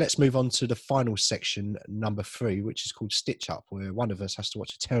review. Let's move on to the final section, number 3, which is called Stitch Up, where one of us has to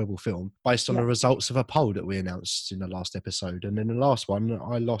watch a terrible film based on the results of a poll that we announced in the last episode. And in the last one,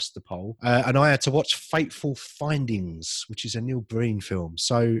 I lost the poll, and I had to watch Fateful Findings, which is a Neil Breen film.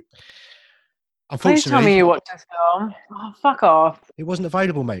 So, unfortunately... Please tell me you watched this film. Oh, fuck off. It wasn't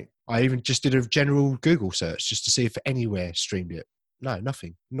available, mate. I even just did a general Google search just to see if anywhere streamed it. No,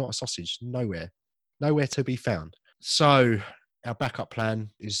 nothing. Not a sausage. Nowhere. Nowhere to be found. So our backup plan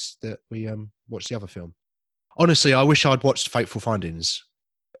is that we watch the other film. Honestly, I wish I'd watched Fateful Findings.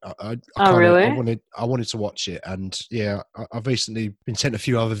 I Oh, really? I wanted to watch it, and yeah, I've recently been sent a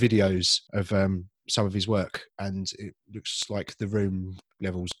few other videos of some of his work, and it looks like The Room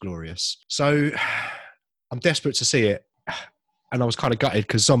level's glorious. So I'm desperate to see it, and I was kind of gutted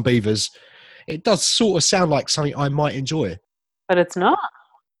because Zombievers, it does sort of sound like something I might enjoy. But it's not.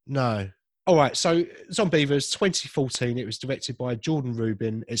 No. All right, so Zombievers 2014. It was directed by Jordan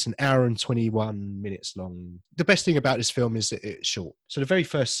Rubin. It's an hour and 21 minutes long. The best thing about this film is that it's short. So the very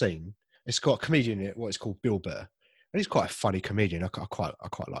first scene, it's got a comedian in it, what is called Bill Burr. And he's quite a funny comedian. I quite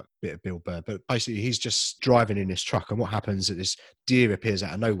like a bit of Bill Burr. But basically, he's just driving in this truck, and what happens is this deer appears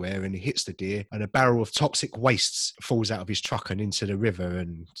out of nowhere, and he hits the deer, and a barrel of toxic wastes falls out of his truck and into the river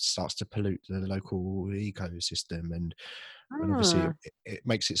and starts to pollute the local ecosystem. And obviously it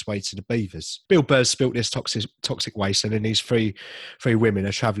makes its way to the beavers. Bill Burr's spilt this toxic waste, and then these three women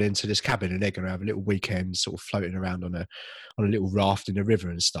are travelling to this cabin, and they're going to have a little weekend sort of floating around on a little raft in the river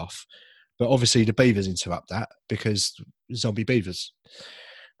and stuff. But obviously the beavers interrupt that because zombie beavers.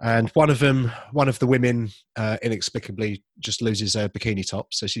 And one of the women inexplicably just loses her bikini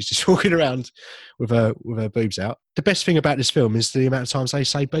top, so she's just walking around with her boobs out. The best thing about this film is the amount of times they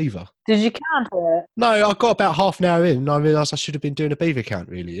say beaver. Did you count it? No, I got about half an hour in, and I realised I should have been doing a beaver count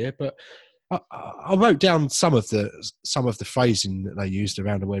really. Yeah, but I wrote down some of the phrasing that they used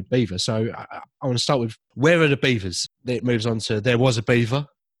around the word beaver. So I want to start with, where are the beavers? Then it moves on to, there was a beaver.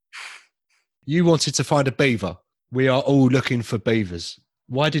 You wanted to find a beaver. We are all looking for beavers.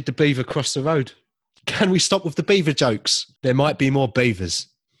 Why did the beaver cross the road? Can we stop with the beaver jokes? There might be more beavers.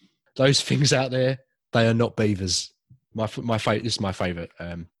 Those things out there, they are not beavers. This is my favourite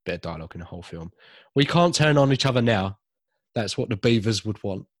bit of dialogue in the whole film. We can't turn on each other now. That's what the beavers would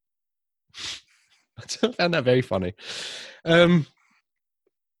want. I found that very funny. So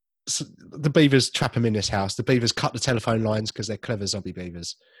the beavers trap him in this house. The beavers cut the telephone lines because they're clever zombie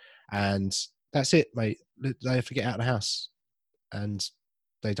beavers. And that's it, mate. They have to get out of the house. And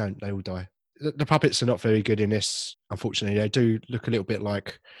they don't. They all die. The puppets are not very good in this, unfortunately. They do look a little bit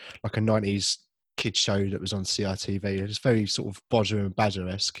like a 90s kids show that was on CITV. It's very sort of Bodger and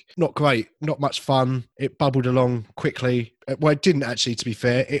Badger-esque. Not great, not much fun. It bubbled along quickly. Well, it didn't actually, to be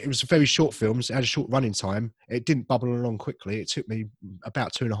fair. It was a very short film. It had a short running time. It didn't bubble along quickly. It took me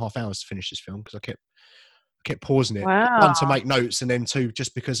about 2.5 hours to finish this film because I kept pausing it. Wow. One, to make notes, and then two,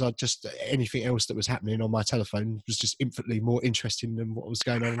 just because anything else that was happening on my telephone was just infinitely more interesting than what was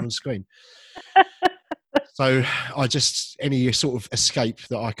going on the screen. So any sort of escape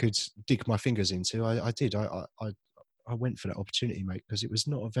that I could dig my fingers into, I did. I went for that opportunity, mate, because it was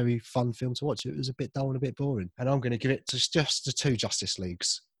not a very fun film to watch. It was a bit dull and a bit boring. And I'm going to give it to just the two Justice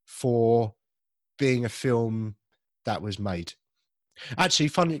Leagues for being a film that was made. Actually,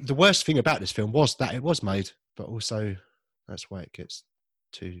 funny, the worst thing about this film was that it was made, but also that's why it gets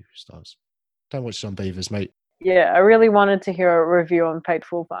 2 stars. Don't watch Zombievers, mate. Yeah, I really wanted to hear a review on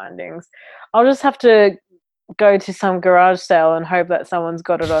Fateful Findings. I'll just have to go to some garage sale and hope that someone's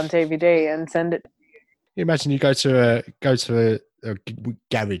got it on DVD and send it. You imagine you go to a garage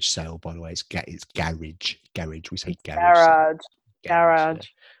sale. By the way, it's garage. We say garage. Garage.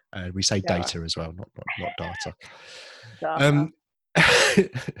 We say Garage. data as well, not data. Data.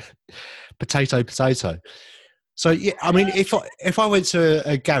 Potato. So yeah, I mean, if I went to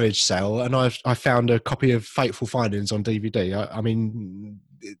a garage sale and I found a copy of Fateful Findings on DVD, I mean,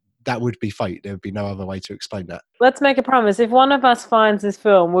 that would be fate. There would be no other way to explain that. Let's make a promise. If one of us finds this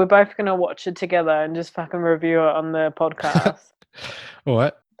film, we're both going to watch it together and just fucking review it on the podcast. All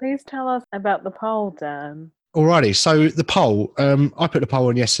right. Please tell us about the poll, Dan. Alrighty, so the poll, I put the poll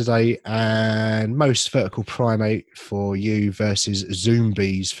on yesterday, and most vertical primate for you versus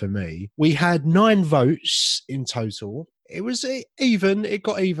zombies for me. We had 9 votes in total. It was even. It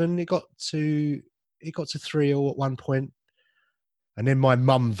got even. It got to 3 all at one point, and then my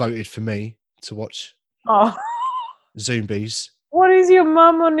mum voted for me to watch Zombies. What is your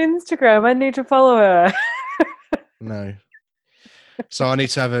mum on Instagram? I need to follow her. No, so I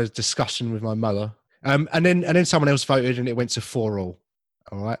need to have a discussion with my mother. And then someone else voted, and it went to 4 all.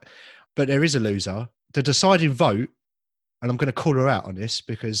 All right, but there is a loser. The deciding vote, and I'm going to call her out on this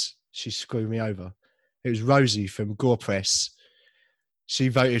because she screwed me over. It was Rosie from Gore Press. She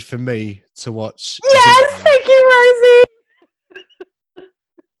voted for me to watch. Yes, thank you, Rosie.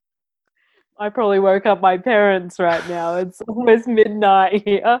 I probably woke up my parents right now. It's almost midnight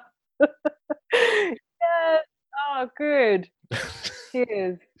here. Yes. Oh, good.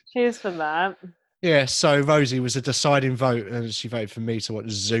 Cheers for that. Yeah, so Rosie was a deciding vote, and she voted for me to watch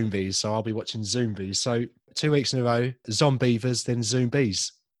Zombies, so I'll be watching Zombies. So 2 weeks in a row. Zombievers, then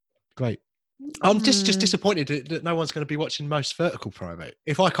Zombies. Great. I'm just disappointed that no one's going to be watching Most Vertical Primate.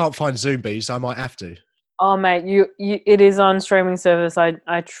 If I can't find Zombies, I might have to. Oh, mate, you it is on streaming service.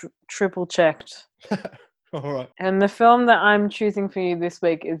 I triple checked. All right. And the film that I'm choosing for you this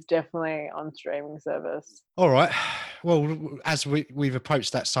week is definitely on streaming service. All right. Well, as we've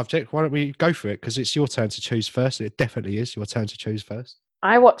approached that subject, why don't we go for it? Because it's your turn to choose first. It definitely is your turn to choose first.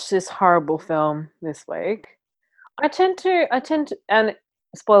 I watched this horrible film this week. I tend to, and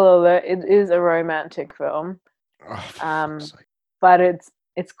spoiler alert, it is a romantic film. Oh, for fuck's sake. But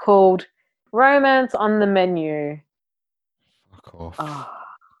it's called Romance on the Menu. Fuck off. Oh.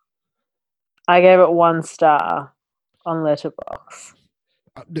 I gave it 1 star on Letterboxd.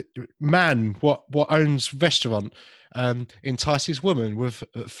 Man, what owns restaurant entices woman with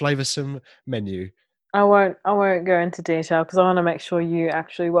a flavoursome menu. I won't go into detail because I want to make sure you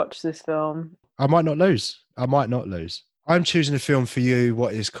actually watch this film. I might not lose. I'm choosing a film for you.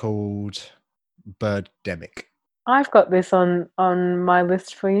 What is called Birdemic. I've got this on my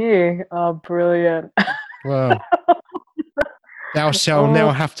list for you. Oh, brilliant. Well, thou shall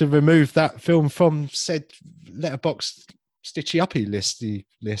now have to remove that film from said Letterboxd Stitchy Uppy list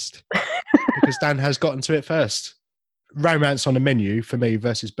because Dan has gotten to it first. Romance on the Menu for me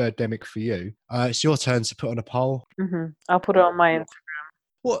versus Birdemic for you. It's your turn to put on a poll. Mm-hmm. I'll put it on my Instagram.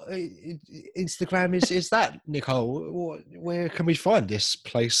 What Instagram is that, Nicole? Where can we find this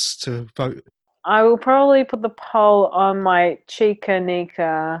place to vote? I will probably put the poll on my Chica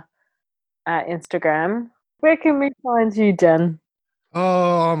Nika Instagram. Where can we find you, Dan?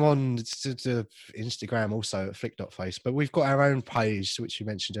 Oh, I'm on the Instagram also at flick.face, but we've got our own page, which you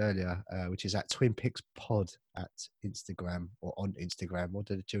mentioned earlier, which is at Twin Peaks Pod at Instagram or on Instagram. What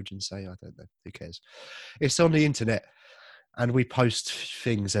do the children say? I don't know. Who cares? It's on the internet, and we post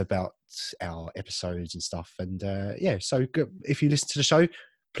things about our episodes and stuff. And so if you listen to the show,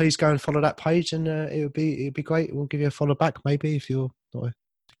 please go and follow that page, and it'd be great. We'll give you a follow back, maybe, if you're not a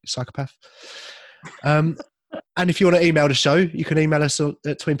psychopath. And if you want to email the show, you can email us at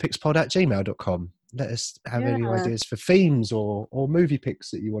twinpixpod@gmail.com. Let us have any ideas for themes or movie picks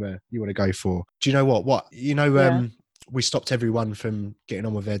that you want to go for. Do you know what? We stopped everyone from getting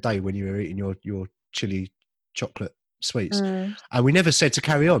on with their day when you were eating your chili chocolate sweets, and we never said to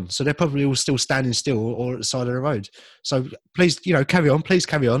carry on. So they're probably all still standing still or at the side of the road. So please, carry on. Please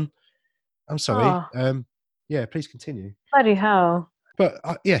carry on. I'm sorry. Please continue. Bloody hell. But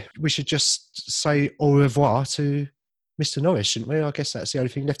we should just say au revoir to Mr. Norris, shouldn't we? I guess that's the only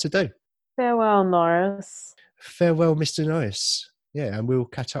thing left to do. Farewell, Norris. Farewell, Mr. Norris. Yeah, and we'll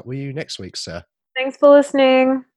catch up with you next week, sir. Thanks for listening.